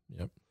 Yeah.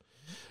 Yep.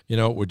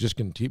 We're just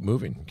going to keep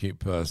moving,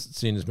 keep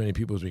seeing as many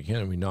people as we can.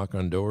 And we knock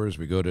on doors.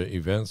 We go to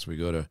events. We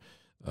go to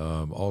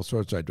all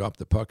sorts. I dropped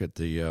the puck at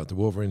the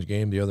Wolverines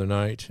game the other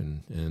night,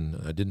 and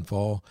I didn't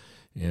fall.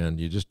 And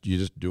you just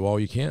do all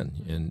you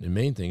can. And the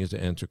main thing is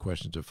to answer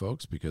questions of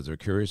folks, because they're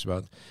curious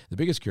about. The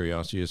biggest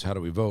curiosity is, how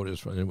do we vote?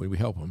 And we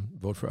help them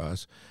vote for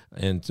us.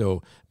 And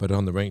so, but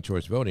on the ranked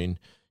choice voting,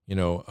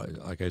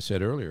 like I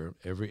said earlier,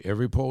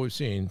 every poll we've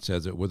seen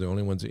says that we're the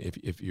only ones.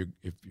 If your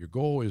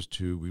goal is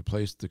to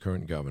replace the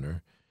current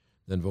governor,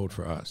 then vote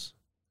for us.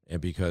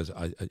 And because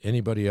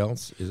anybody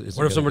else is.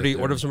 What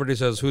if somebody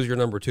says, who's your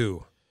number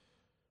two?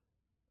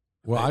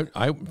 Well,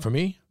 for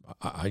me,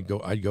 I'd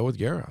go with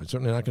Guerra. I'm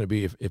certainly not going to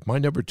be. If my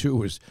number two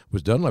was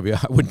Dunleavy,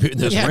 I wouldn't be in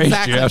this race.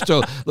 Exactly. Jeff.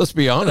 So let's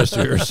be honest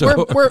here.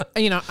 So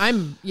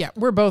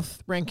we're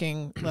both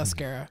ranking Les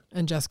Guerra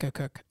and Jessica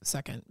Cook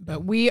second,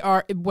 but we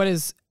are. What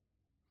is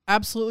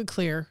absolutely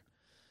clear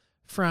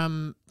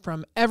from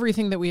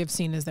everything that we have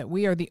seen is that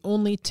we are the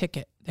only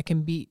ticket that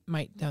can beat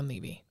Mike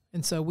Dunleavy,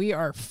 and so we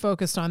are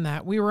focused on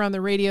that. We were on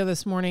the radio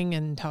this morning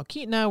in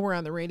Talkeetna. We're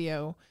on the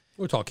radio.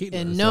 We're talking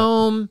in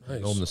Nome.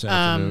 Nice. Nome this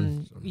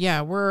afternoon.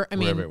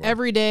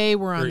 Every day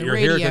we're on the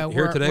radio.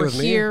 Here today we're with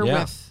me? here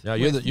Yeah.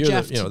 with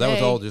Jeff Jeff that was today.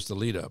 all just the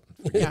lead up.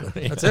 Yeah.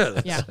 That's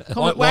it. Yeah.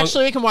 Long-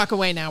 Actually, we can walk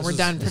away now. We're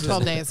done for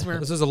 12 days.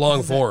 This is a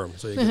long forum,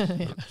 so you can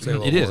say a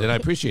little It is, more. and I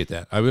appreciate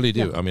that. I really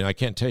do. Yeah. I mean, I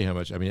can't tell you how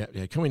much. I mean,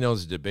 coming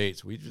those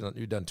debates, we've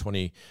done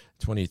 20,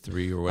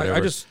 23 or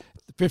whatever.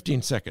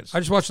 15 seconds. I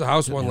just watched the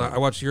House one. I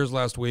watched yours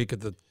last week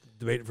at the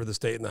debate for the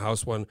state and the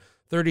House one.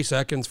 30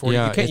 seconds for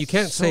Yeah, you. You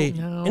can't say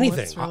anything.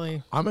 It's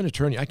really, I'm an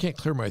attorney. I can't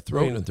clear my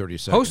throat in 30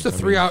 seconds. Host a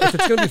 3 hour. If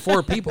it's going to be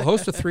 4 people,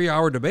 host a 3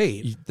 hour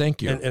debate.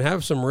 Thank you. And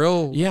have some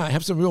real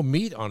have some real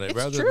meat on it, It's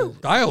rather true.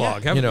 than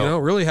dialogue. Yeah.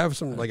 Have really have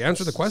some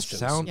answer the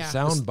questions.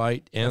 sound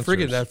bite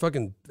answers. That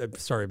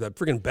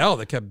friggin' bell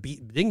that kept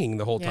dinging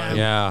the whole time.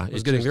 Yeah, it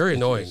was getting very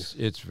annoying.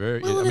 It's very.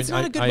 well, and it's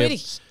not a good way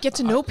to get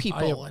to know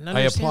people. And I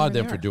understand applaud where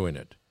them they for are. doing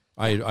it.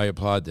 I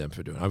applaud them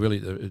for doing it. I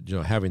really,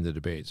 having the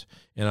debates,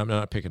 and I'm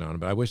not picking on them,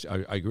 but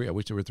I agree. I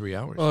wish there were 3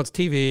 hours. Well, it's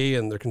TV,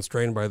 and they're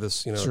constrained by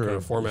this, kind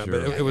of format. Sure.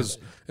 But it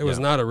was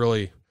not a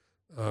really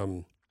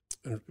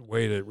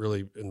way to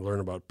really learn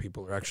about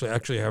people, or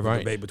actually have a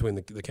debate between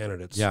the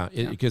candidates. Yeah,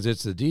 because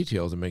it's the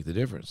details that make the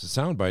difference. The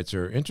sound bites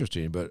are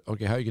interesting, but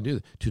okay, how you can do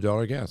that?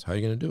 $2 gas. How are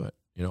you going to do it?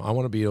 I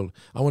want to be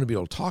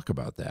able to talk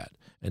about that,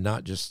 and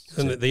not just.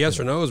 And the yes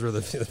or no's were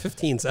the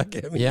 15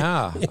 second.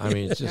 I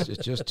mean, it's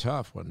just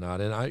tough,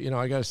 whatnot. And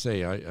I got to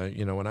say,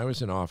 when I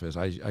was in office,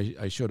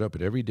 I showed up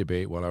at every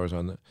debate while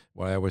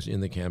I was in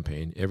the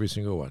campaign, every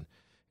single one,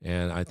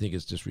 and I think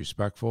it's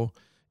disrespectful.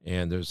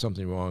 And there's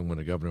something wrong when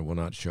a governor will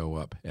not show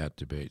up at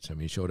debates. I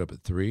mean, he showed up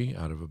at 3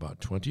 out of about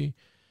 20.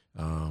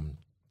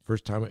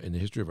 First time in the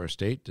history of our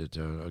state that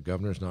a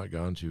governor's not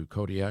gone to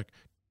Kodiak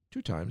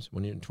 2 times.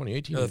 When in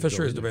 2018, the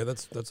fisheries debate,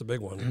 that's a big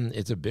one.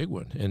 It's a big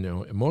one,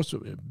 and most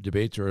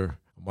debates are a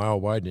mile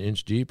wide and an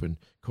inch deep, and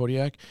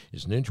Kodiak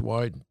is an inch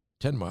wide,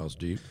 10 miles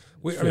deep.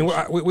 And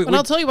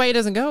I'll tell you why he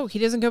doesn't go. He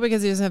doesn't go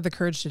because he doesn't have the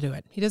courage to do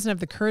it. He doesn't have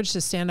the courage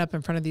to stand up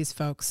in front of these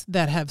folks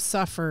that have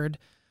suffered,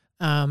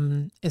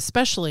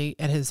 especially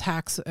at his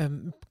hacks,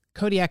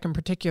 Kodiak in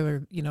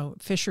particular,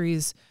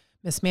 fisheries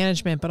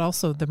mismanagement, but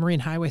also the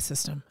marine highway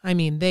system. I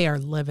mean, they are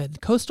livid.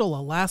 Coastal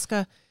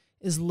Alaska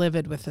is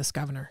livid with this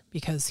governor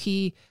because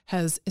he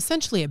has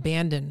essentially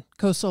abandoned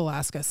coastal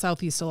Alaska,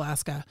 southeast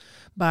Alaska,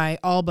 by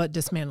all but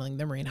dismantling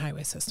the marine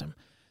highway system.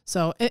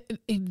 So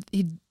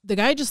the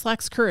guy just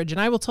lacks courage.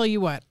 And I will tell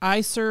you what, I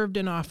served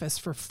in office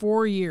for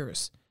 4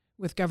 years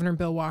with Governor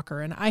Bill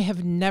Walker, and I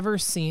have never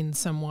seen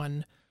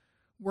someone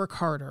work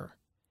harder.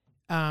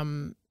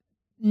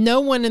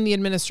 No one in the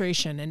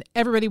administration, and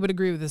everybody would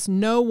agree with this,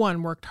 no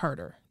one worked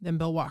harder than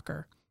Bill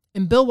Walker.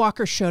 And Bill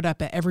Walker showed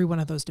up at every one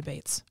of those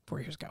debates 4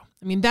 years ago.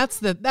 I mean, that's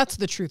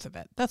the truth of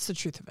it. That's the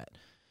truth of it.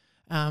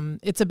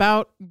 It's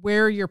about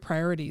where your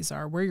priorities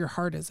are, where your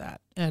heart is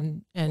at,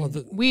 and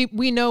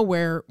we know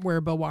where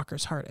Bill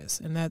Walker's heart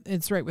is, and that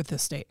it's right with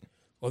this state.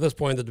 Well, at this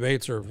point, the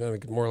debates are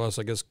more or less,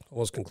 I guess,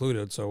 almost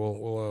concluded. So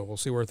we'll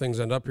see where things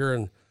end up here,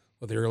 and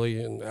with the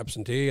early and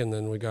absentee, and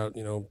then we got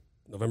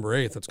November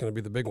 8th. That's going to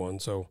be the big one.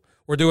 So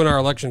we're doing our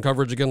election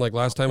coverage again, like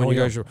last time. And you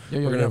guys, we're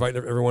going to invite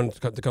everyone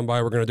to come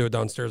by. We're going to do it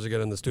downstairs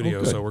again in the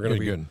studio. So we're going to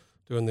be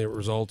doing the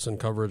results and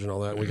coverage and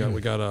all that. We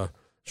got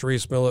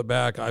Sharice Millett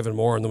back, Ivan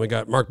Moore, and then we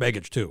got Mark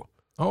Begich too.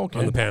 Oh, okay.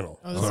 On the panel.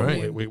 Oh, All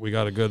right. be- We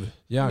got a good.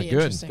 Yeah, Be good.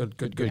 interesting.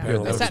 Good Yeah.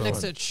 panel. I sat So- next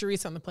to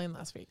Sharice on the plane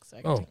last week. So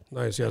I got Oh, to-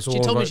 nice. Yeah. So she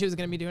we'll told me invite, she was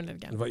going to be doing it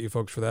again. invite you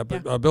folks for that.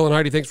 But Yeah. Bill and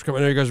Heidi, thanks for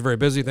coming. I know you guys are very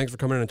busy. Thanks for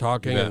coming in and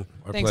talking. Yeah, And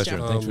our Thanks, pleasure.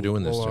 Jeff. Thanks for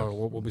doing this. We'll,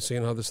 Jeff. we'll be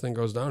seeing how this thing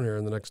goes down here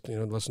in the next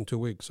less than 2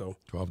 weeks. So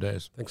 12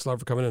 days. thanks a lot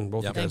for coming in,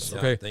 both Yeah, of you guys. thanks.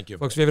 Okay, Yeah, thank you.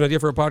 folks. If you have an idea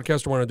for a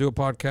podcast or want to do a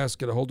podcast,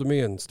 get a hold of me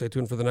and stay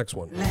tuned for the next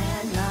one.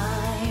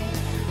 Landline.